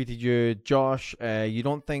Ford tweeted you, Josh, you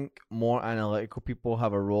don't think more analytical people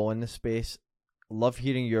have a role in this space? love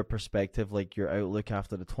hearing your perspective, like your outlook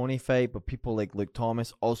after the Tony fight, but people like Luke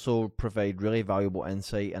Thomas also provide really valuable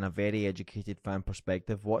insight and a very educated fan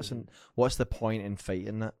perspective. What's the point in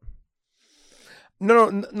fighting that?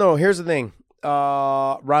 No. Here's the thing,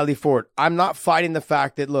 Riley Ford. I'm not fighting the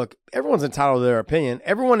fact that, look, everyone's entitled to their opinion.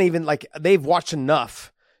 Everyone, even like they've watched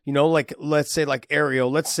enough. You know, like let's say like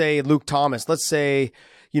Ariel, let's say Luke Thomas, let's say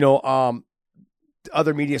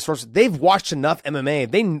other media sources. They've watched enough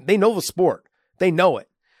MMA. They know the sport. They know it,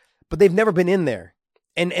 but they've never been in there.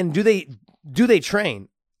 And do they train?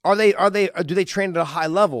 Do they train at a high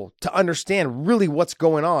level to understand really what's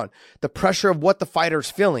going on? The pressure of what the fighter's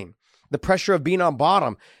feeling, the pressure of being on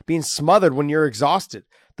bottom, being smothered when you're exhausted,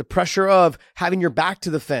 the pressure of having your back to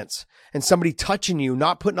the fence and somebody touching you,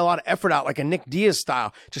 not putting a lot of effort out like a Nick Diaz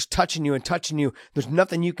style, just touching you. There's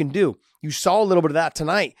nothing you can do. You saw a little bit of that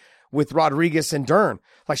tonight with Rodriguez and Dern.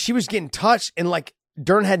 Like, she was getting touched and like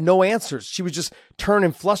Dern had no answers. She was just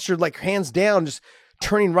turning flustered, like hands down, just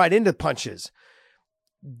turning right into punches.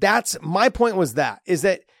 That's my point, is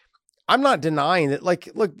that I'm not denying that. Like,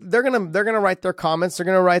 look, they're gonna write their comments, they're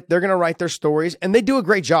gonna write their stories, and they do a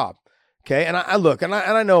great job. Okay, and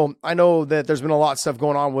I know that there's been a lot of stuff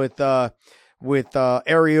going on with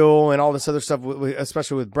Ariel and all this other stuff,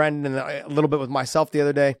 especially with Brendan and a little bit with myself the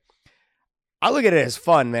other day. I look at it as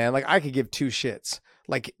fun, man. Like, I could give two shits.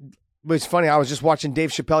 Like, it's funny. I was just watching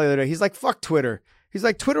Dave Chappelle the other day. He's like, fuck Twitter. He's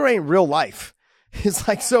like, Twitter ain't real life. It's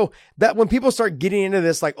like, so that when people start getting into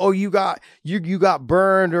this, like, oh, you got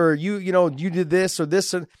burned, or you did this or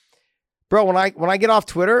this, and bro, when I get off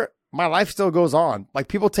Twitter, my life still goes on. Like,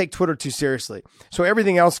 people take Twitter too seriously. So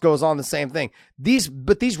everything else goes on the same thing. These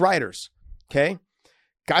writers, okay?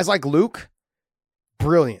 Guys like Luke,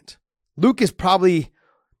 brilliant. Luke is probably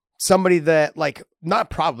somebody that, like,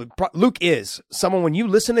 Luke is someone, when you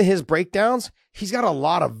listen to his breakdowns, he's got a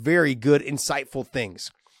lot of very good, insightful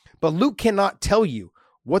things. But Luke cannot tell you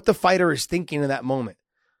what the fighter is thinking in that moment.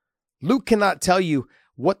 Luke cannot tell you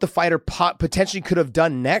what the fighter potentially could have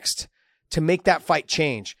done next to make that fight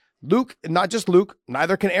change. Luke, not just Luke,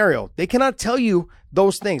 neither can Ariel. They cannot tell you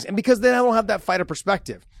those things. And because they don't have that fighter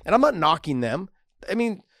perspective. And I'm not knocking them. I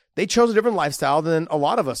mean, they chose a different lifestyle than a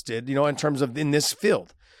lot of us did, in terms of in this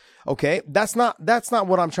field. Okay? That's not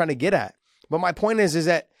what I'm trying to get at. But my point is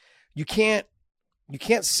that you can't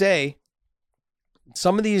say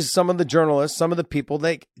some of the journalists, some of the people,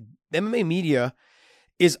 like MMA media,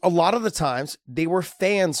 is a lot of the times they were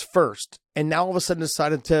fans first, and now all of a sudden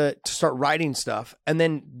decided to start writing stuff, and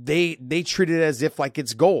then they treat it as if like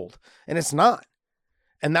it's gold, and it's not.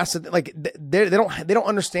 And that's like they don't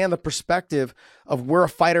understand the perspective of where a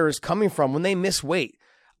fighter is coming from when they miss weight.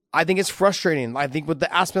 I think it's frustrating. I think with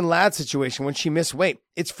the Aspen Ladd situation, when she missed weight,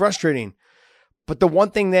 it's frustrating. But the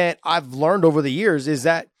one thing that I've learned over the years is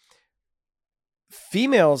that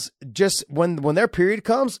females, just when their period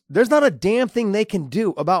comes, there's not a damn thing they can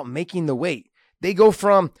do about making the weight. They go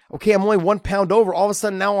from, okay, I'm only 1 pound over. All of a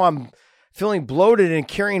sudden now I'm feeling bloated and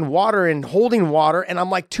carrying water and holding water, and I'm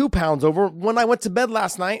like 2 pounds over. When I went to bed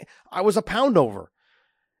last night, I was a pound over.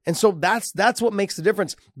 And so that's what makes the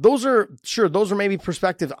difference. Those are maybe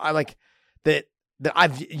perspectives I like that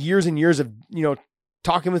I've years and years of,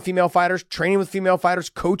 talking with female fighters, training with female fighters,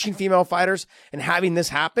 coaching female fighters, and having this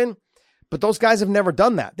happen. But those guys have never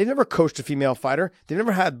done that. They've never coached a female fighter. They've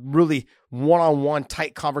never had really one-on-one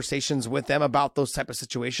tight conversations with them about those type of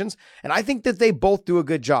situations. And I think that they both do a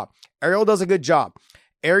good job. Ariel does a good job.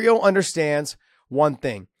 Ariel understands one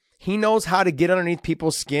thing. He knows how to get underneath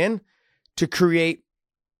people's skin to create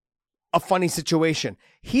a funny situation.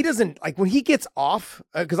 He doesn't, like, when he gets off,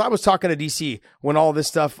 because I was talking to DC when all this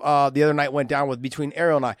stuff the other night went down between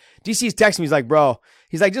Ariel and I. DC's texting me. He's like, bro,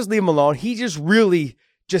 just leave him alone. He just really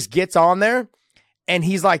just gets on there, and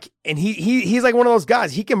he's like one of those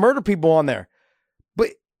guys. He can murder people on there,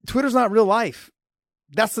 but Twitter's not real life.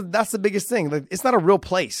 That's the biggest thing. Like, it's not a real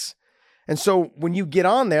place. And so when you get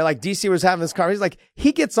on there, like DC was having this conversation, he's like,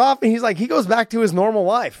 he gets off and he goes back to his normal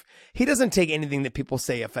life. He doesn't take anything that people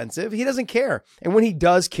say offensive. He doesn't care. And when he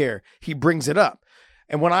does care, he brings it up.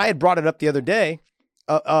 And when I had brought it up the other day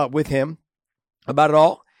with him about it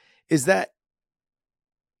all, is that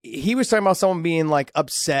he was talking about someone being like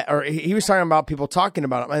upset, or he was talking about people talking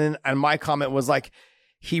about him. And my comment was like,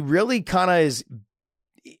 he really kind of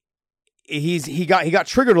is, he got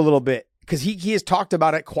triggered a little bit because he has talked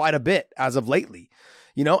about it quite a bit as of lately,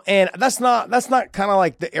 and that's not kind of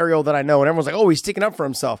like the Ariel that I know. And everyone's like, oh, he's sticking up for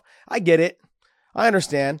himself. I get it. I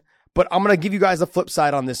understand. But I'm going to give you guys a flip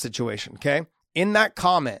side on this situation. Okay. In that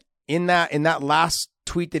comment, in that last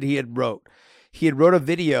tweet that he had wrote a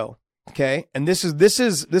video. Okay. And this is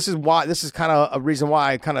kind of a reason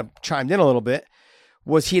why I kind of chimed in a little bit.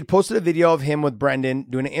 was he had posted a video of him with Brendan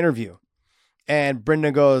doing an interview. And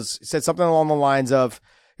Brendan said something along the lines of,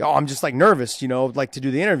 "Oh, I'm just like nervous, like to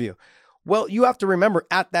do the interview." Well, you have to remember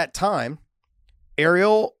at that time,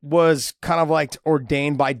 Ariel was kind of like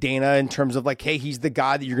ordained by Dana in terms of like, hey, he's the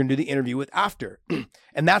guy that you're going to do the interview with after.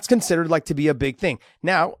 And that's considered like to be a big thing.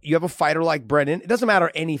 Now you have a fighter like Brendan. It doesn't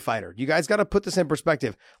matter any fighter. You guys got to put this in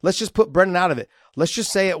perspective. Let's just put Brendan out of it. Let's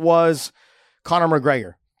just say it was Conor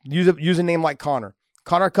McGregor. Use a name like Conor.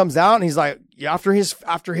 Conor comes out and he's like, after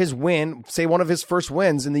his win, say one of his first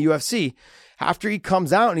wins in the UFC, after he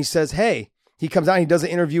comes out and he says, hey, he comes out and he does an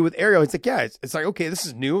interview with Ariel. He's like, yeah, it's like, okay, this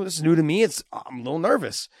is new. This is new to me. I'm a little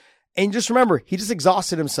nervous. And just remember, he just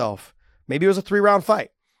exhausted himself. Maybe it was a 3-round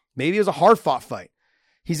fight. Maybe it was a hard fought fight.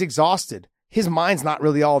 He's exhausted. His mind's not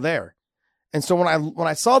really all there. And so when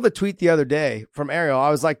I saw the tweet the other day from Ariel,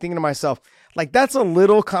 I was like thinking to myself, like, that's a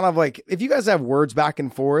little kind of like, if you guys have words back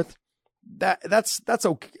and forth, that's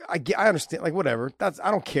okay. I understand, like, whatever.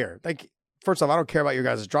 I don't care. Like, first off, I don't care about your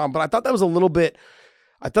guys' drama, but I thought that was a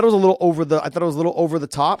little over the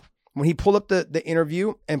top when he pulled up the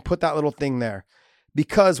interview and put that little thing there.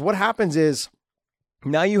 Because what happens is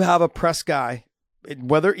now you have a press guy,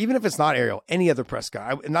 even if it's not Ariel, any other press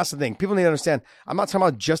guy. And that's the thing. People need to understand, I'm not talking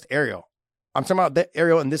about just Ariel. I'm talking about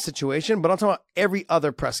Ariel in this situation, but I'm talking about every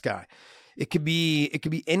other press guy. It could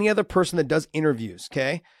be any other person that does interviews.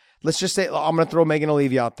 Okay. Let's just say, I'm going to throw Megan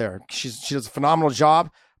Olivi out there. She does a phenomenal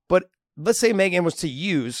job, but let's say Megan was to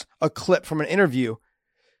use a clip from an interview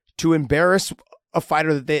to embarrass a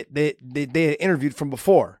fighter that they had interviewed from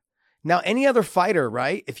before. Now, any other fighter,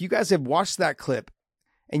 right? If you guys have watched that clip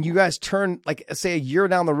and you guys turn, like, say a year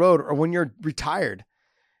down the road or when you're retired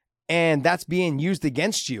and that's being used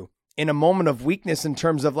against you in a moment of weakness in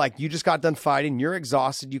terms of like, you just got done fighting, you're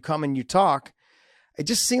exhausted, you come and you talk. It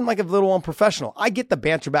just seemed like a little unprofessional. I get the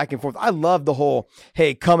banter back and forth. I love the whole,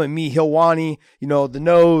 hey, come at me, Helwani, the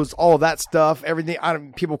nose, all of that stuff, everything.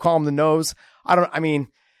 People call him the nose. I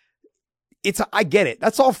get it.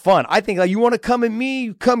 That's all fun. I think, like, you want to come at me,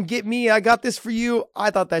 you come get me. I got this for you. I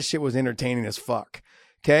thought that shit was entertaining as fuck.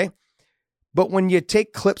 Okay. But when you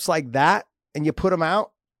take clips like that and you put them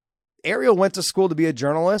out, Ariel went to school to be a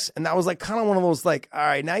journalist. And that was like kind of one of those, like, all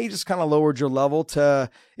right, now you just kind of lowered your level to,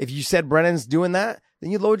 if you said Brennan's doing that, then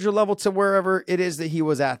you lowered your level to wherever it is that he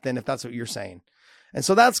was at then, if that's what you're saying. And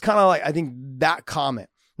so that's kind of like, I think that comment.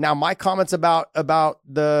 Now, my comments about owning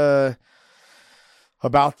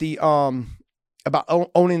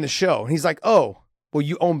the show. And he's like, oh, well,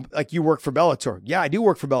 you work for Bellator. Yeah, I do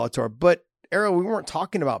work for Bellator. But Ariel, we weren't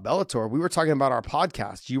talking about Bellator. We were talking about our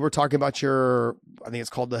podcast. You were talking about I think it's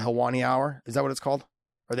called the Helwani Hour. Is that what it's called?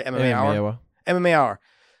 Or the MMA Hour? MMA Hour.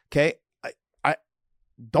 Okay. I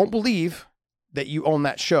don't believe that you own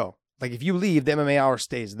that show. Like, if you leave, the MMA Hour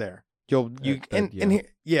stays there. And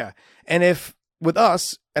if with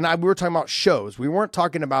us, we were talking about shows. We weren't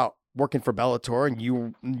talking about working for Bellator and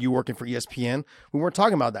you working for ESPN. We weren't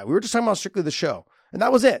talking about that. We were just talking about strictly the show. And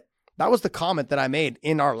that was it. That was the comment that I made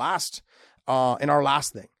in our last show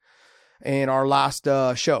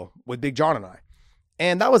with Big John and I.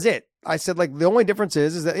 And that was it. I said, like, the only difference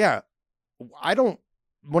is that, yeah,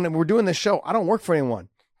 when we're doing this show, I don't work for anyone.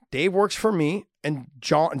 Dave works for me and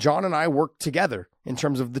John and I work together in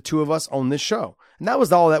terms of the two of us on this show. And that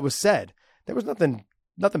was all that was said. There was nothing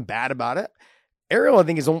bad about it. Ariel, I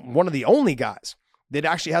think, is one of the only guys that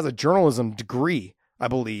actually has a journalism degree, I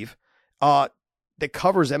believe, that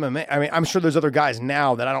covers MMA. I mean, I'm sure there's other guys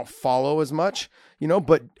now that I don't follow as much,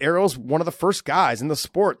 but Ariel's one of the first guys in the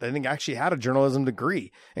sport that I think actually had a journalism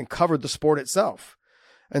degree and covered the sport itself.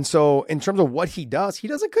 And so in terms of what he does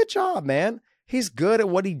a good job, man. He's good at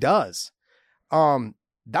what he does.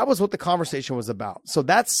 That was what the conversation was about. So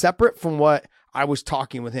that's separate from what I was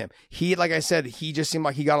talking with him. He, like I said, he just seemed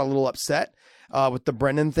like he got a little upset with the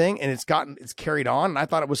Brendan thing, and it's carried on. And I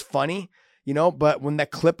thought it was funny, but when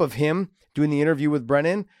that clip of him doing the interview with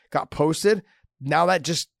Brendan got posted, now that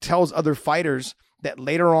just tells other fighters that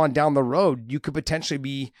later on down the road, you could potentially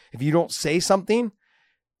be, if you don't say something,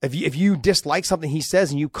 if you dislike something he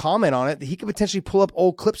says and you comment on it, he could potentially pull up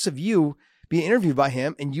old clips of you being interviewed by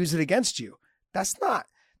him and use it against you. That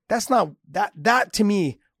to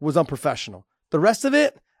me was unprofessional. The rest of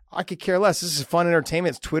it, I could care less. This is fun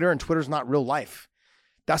entertainment. It's Twitter, and Twitter's not real life.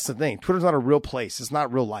 That's the thing. Twitter's not a real place. It's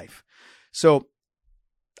not real life. So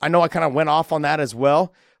I know I kind of went off on that as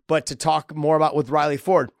well, but to talk more about with Riley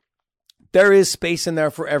Ford, there is space in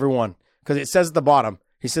there for everyone, because it says at the bottom,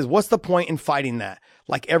 he says, what's the point in fighting that?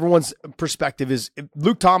 Like, everyone's perspective is,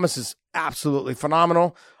 Luke Thomas is absolutely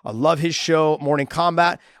phenomenal. I love his show, Morning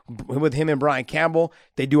Combat, with him and Brian Campbell.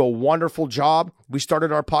 They do a wonderful job. We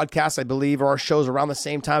started our podcast, I believe, or our shows around the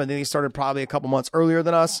same time. I think they started probably a couple months earlier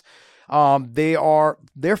than us.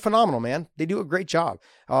 They're phenomenal, man. They do a great job.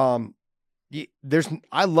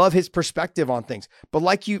 I love his perspective on things, but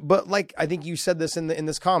like I think you said this in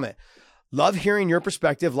this comment, love hearing your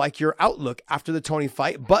perspective, like your outlook after the Tony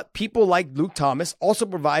fight. But people like Luke Thomas also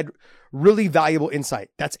provide really valuable insight.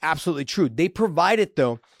 That's absolutely true. They provide it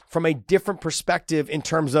though from a different perspective, in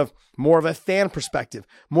terms of more of a fan perspective,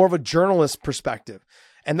 more of a journalist perspective.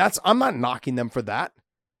 And I'm not knocking them for that.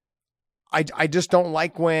 I just don't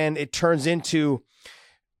like when it turns into,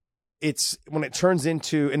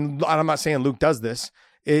 and I'm not saying Luke does this,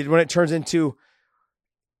 when it turns into,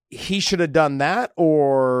 he should have done that,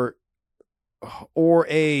 or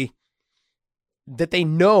that they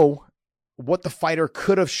know what the fighter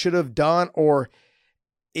could have, should have done, or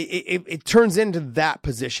it turns into that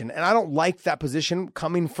position. And I don't like that position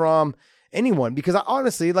coming from anyone, because I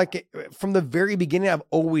honestly, from the very beginning, I've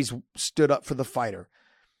always stood up for the fighter.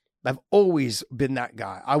 I've always been that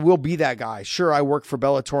guy. I will be that guy. Sure, I work for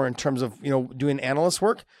Bellator in terms of, doing analyst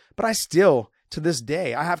work, but I still, to this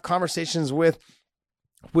day, I have conversations with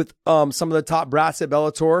some of the top brats at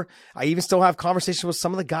Bellator. I even still have conversations with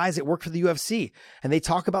some of the guys that work for the UFC, and they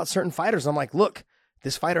talk about certain fighters. I'm like, look,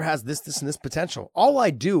 this fighter has this, and this potential. All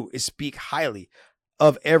I do is speak highly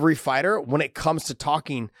of every fighter when it comes to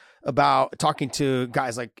talking to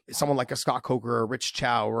guys like someone like a Scott Coker or a Rich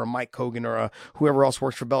Chow or a Mike Kogan or whoever else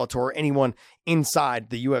works for Bellator, or anyone inside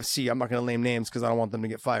the UFC. I'm not going to name names because I don't want them to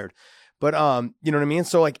get fired. But you know what I mean?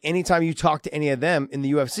 So anytime you talk to any of them in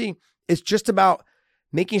the UFC, it's just about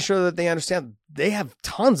making sure that they understand they have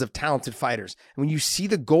tons of talented fighters. And when you see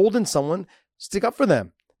the gold in someone, stick up for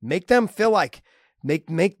them. Make them feel like, make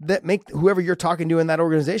whoever you're talking to in that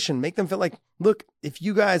organization, make them feel like, look, if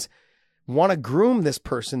you guys want to groom this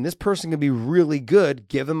person can be really good.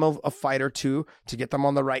 Give them a fight or two to get them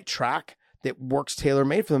on the right track that works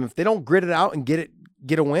tailor-made for them. If they don't grit it out and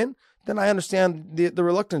get a win, then I understand the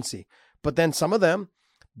reluctancy. But then some of them,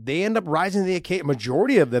 they end up rising to the occasion.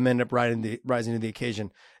 Majority of them end up rising to the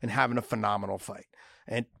occasion and having a phenomenal fight,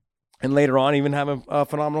 and later on even having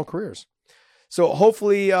phenomenal careers. So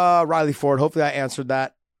hopefully, Riley Ford. Hopefully, I answered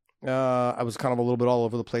that. I was kind of a little bit all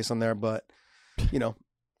over the place on there, but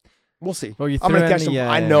we'll see. Well, I'm gonna catch some.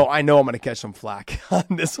 I know I'm gonna catch some flack on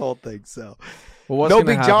this whole thing. So, no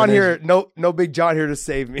Big John here. No Big John here to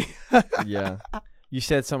save me. Yeah. You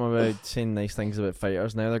said something about saying nice things about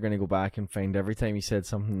fighters. Now they're going to go back and find every time you said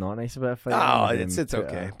something not nice about a fighter. Oh, it's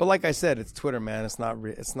okay. But like I said, it's Twitter, man. It's not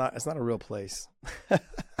a real place.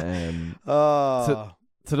 So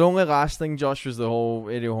the only last thing, Josh, was the whole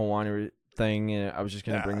Ariel Helwani thing. I was just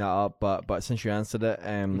going to bring that up, but since you answered it,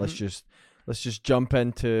 let's just jump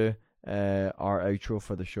into our outro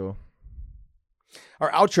for the show. Our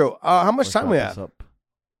outro. How much time we have?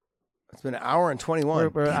 It's been an hour and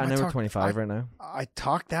 21. We're at an hour 25 right now. I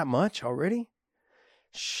talked that much already?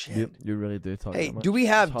 Shit. You really do talk that much. Do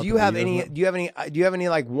you have any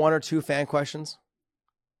like one or two fan questions?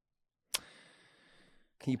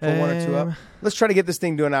 Can you pull one or two up? Let's try to get this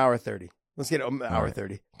thing to an hour 30. Let's get an hour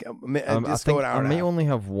 30. Let's go an hour. I may only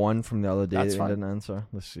have one from the other day that you didn't answer.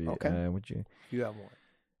 Let's see. Okay. Would you? You have one.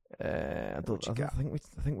 I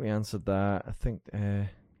think we answered that. I think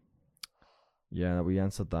yeah, we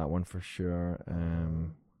answered that one for sure.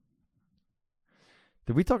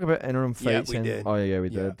 Did we talk about interim fights? Yeah, we did. Oh yeah, we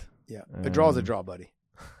did. Yeah, a draw's a draw, buddy.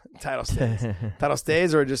 Title stays. Title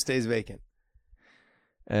stays, or it just stays vacant.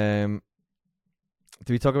 Did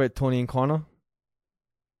we talk about Tony and Conor?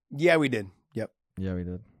 Yeah, we did. Yep. Yeah, we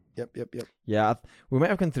did. Yep. Yeah, we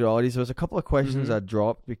might have gone through all these. There was a couple of questions I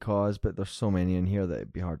dropped but there's so many in here that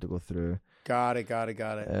it'd be hard to go through. Got it.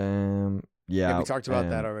 Yeah, we talked about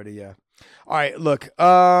that already. Yeah. All right. Look.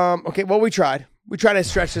 Okay. Well, we tried. We tried to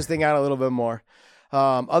stretch this thing out a little bit more.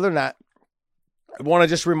 Other than that, I want to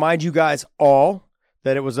just remind you guys all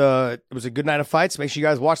that it was a good night of fights. Make sure you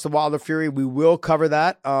guys watch the Wilder Fury. We will cover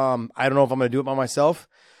that. I don't know if I'm going to do it by myself,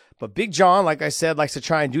 but Big John, like I said, likes to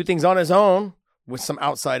try and do things on his own with some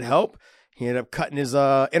outside help. He ended up cutting his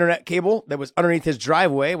internet cable that was underneath his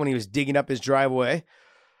driveway when he was digging up his driveway.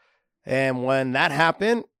 And when that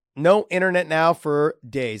happened, no internet now for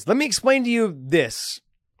days. Let me explain to you this.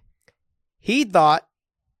 He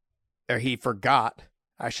forgot,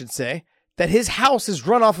 I should say, that his house is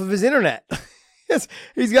run off of his internet.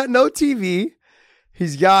 He's got no TV.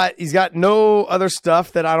 He's got no other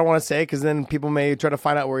stuff that I don't want to say because then people may try to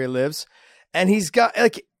find out where he lives. And he's got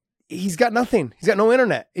nothing. He's got no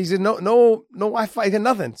internet. He's got no Wi-Fi. He's got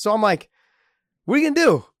nothing. So I'm like, what are you gonna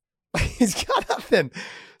do? He's got nothing.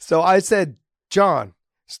 So I said, John,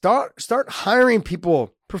 start hiring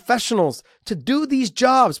people, professionals to do these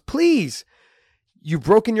jobs, please. You've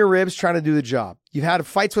broken your ribs trying to do the job. You've had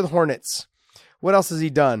fights with hornets. What else has he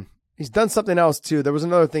done? He's done something else too. There was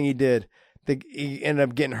another thing he did that he ended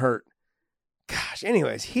up getting hurt. Gosh,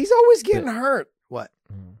 anyways, he's always getting hurt. What?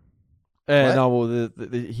 No, well,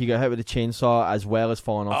 he got hit with a chainsaw as well as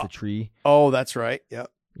falling off a tree. Oh, that's right. Yep.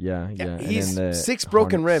 Yeah. He's 6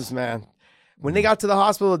 broken ribs, man. When they got to the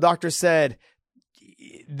hospital, the doctor said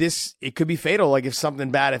it could be fatal. Like if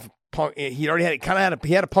something bad, he already had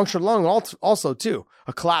he had a punctured lung also too,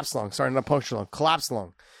 a collapsed lung. Sorry, not a punctured lung, collapsed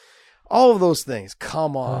lung. All of those things.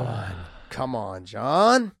 Come on,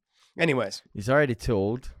 John. Anyways, he's already too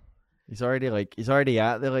old. He's already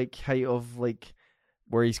at the height of where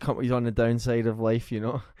he's on the downside of life, you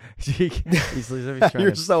know.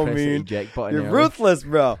 You're so mean. You're ruthless,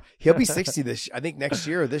 bro. He'll be 60 I think next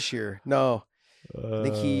year or this year. No, I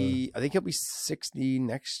think he'll be 60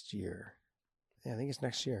 next year. Yeah, I think it's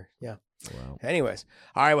next year. Yeah. Wow. Anyways,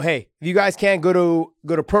 all right. Well, hey, if you guys can go to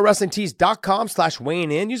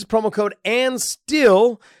ProWrestlingTees.com/WeighingIn, use the promo code and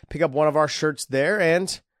still pick up one of our shirts there.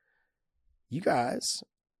 And you guys,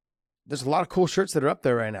 there's a lot of cool shirts that are up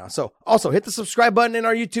there right now. So also hit the subscribe button in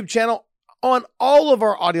our YouTube channel on all of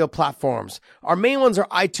our audio platforms. Our main ones are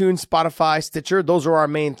iTunes, Spotify, Stitcher. Those are our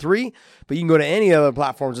main 3, but you can go to any other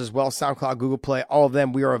platforms as well. SoundCloud, Google Play, all of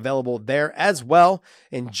them. We are available there as well.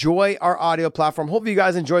 Enjoy our audio platform. Hope you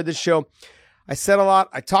guys enjoyed this show. I said a lot.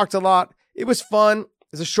 I talked a lot. It was fun.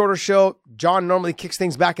 It's a shorter show. John normally kicks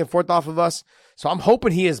things back and forth off of us. So I'm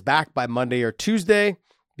hoping he is back by Monday or Tuesday,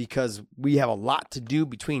 because we have a lot to do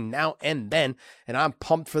between now and then, and I'm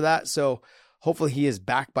pumped for that. So hopefully he is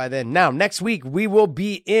back by then. Now, next week, we will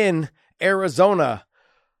be in Arizona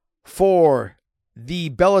for the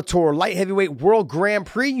Bellator Light Heavyweight World Grand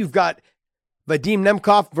Prix. You've got Vadim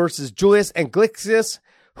Nemkov versus Julius Anglikas,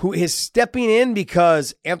 who is stepping in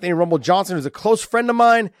because Anthony Rumble Johnson, who's a close friend of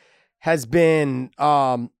mine, has been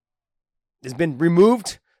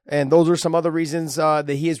removed. And those are some other reasons that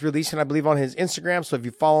he is releasing, I believe, on his Instagram. So if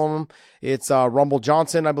you follow him, it's Rumble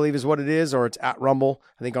Johnson, I believe is what it is, or it's at Rumble,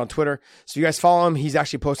 I think, on Twitter. So you guys follow him. He's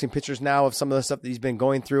actually posting pictures now of some of the stuff that he's been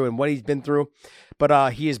going through and what he's been through.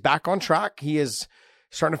 But he is back on track. He is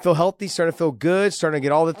starting to feel healthy, starting to feel good, starting to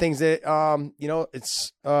get all the things that,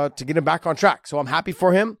 it's to get him back on track. So I'm happy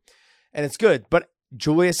for him, and it's good. But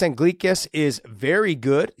Julius Anglikas is very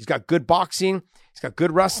good. He's got good boxing. He's got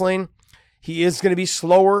good wrestling. He is going to be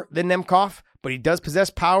slower than Nemkov, but he does possess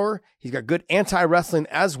power. He's got good anti-wrestling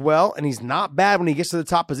as well, and he's not bad when he gets to the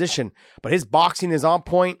top position. But his boxing is on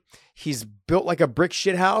point. He's built like a brick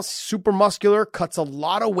shithouse, super muscular, cuts a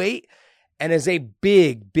lot of weight, and is a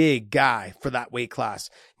big, big guy for that weight class.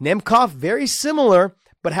 Nemkov, very similar,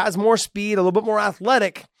 but has more speed, a little bit more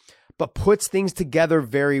athletic, but puts things together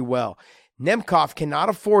very well. Nemkov cannot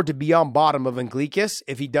afford to be on bottom of Anglikas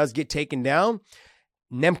if he does get taken down.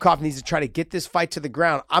 Nemkov needs to try to get this fight to the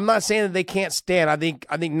ground. I'm not saying that they can't stand. I think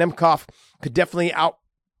Nemkov could definitely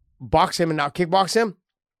outbox him and out kickbox him,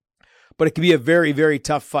 but it could be a very, very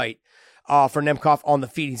tough fight for Nemkov on the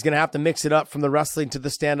feet. He's going to have to mix it up from the wrestling to the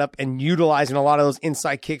stand-up and utilizing a lot of those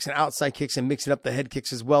inside kicks and outside kicks and mixing up the head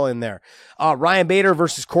kicks as well in there. Ryan Bader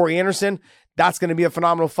versus Corey Anderson. That's going to be a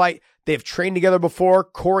phenomenal fight. They've trained together before.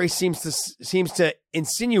 Corey seems to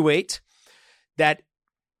insinuate that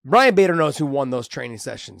Ryan Bader knows who won those training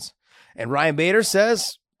sessions. And Ryan Bader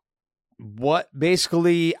says what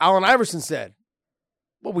basically Allen Iverson said.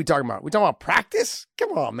 What are we talking about? We talking about practice?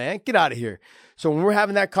 Come on, man. Get out of here. So when we're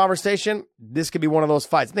having that conversation, this could be one of those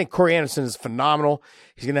fights. I think Corey Anderson is phenomenal.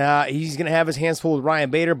 He's gonna have his hands full with Ryan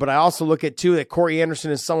Bader, but I also look at too that Corey Anderson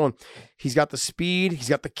is someone. He's got the speed, he's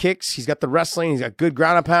got the kicks, he's got the wrestling, he's got good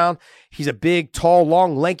ground and pound. He's a big, tall,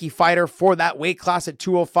 long, lanky fighter for that weight class at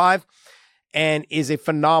 205. And is a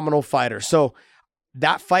phenomenal fighter. So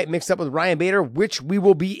that fight mixed up with Ryan Bader, which we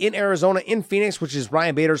will be in Arizona, in Phoenix, which is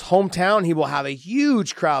Ryan Bader's hometown. He will have a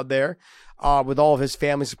huge crowd there with all of his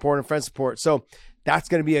family support and friend support. So that's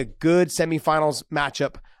going to be a good semifinals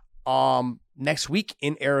matchup next week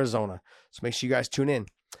in Arizona. So make sure you guys tune in.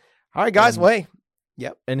 All right, guys. Well, hey.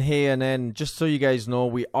 Yep. And hey, and then just so you guys know,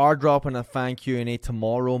 we are dropping a fan Q&A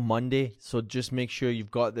tomorrow, Monday. So just make sure you've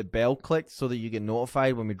got the bell clicked so that you get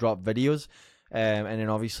notified when we drop videos. And then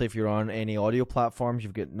obviously if you're on any audio platforms,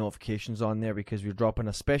 you've got notifications on there because we're dropping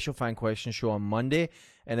a special fan question show on Monday.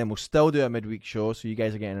 And then we'll still do a midweek show. So you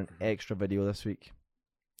guys are getting an extra video this week.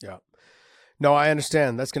 Yeah. No, I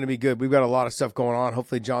understand. That's going to be good. We've got a lot of stuff going on.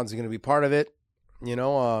 Hopefully John's going to be part of it. You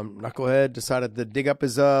know, Knucklehead decided to dig up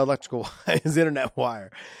his his internet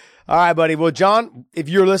wire. All right, buddy. Well, John, if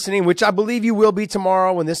you're listening, which I believe you will be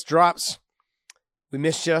tomorrow when this drops, we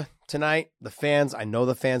missed you tonight. The fans, I know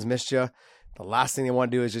the fans missed you. The last thing they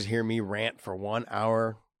want to do is just hear me rant for 1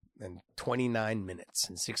 hour and 29 minutes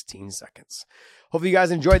and 16 seconds. Hopefully you guys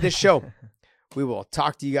enjoyed this show. We will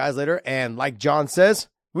talk to you guys later. And like John says,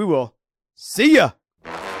 we will see ya.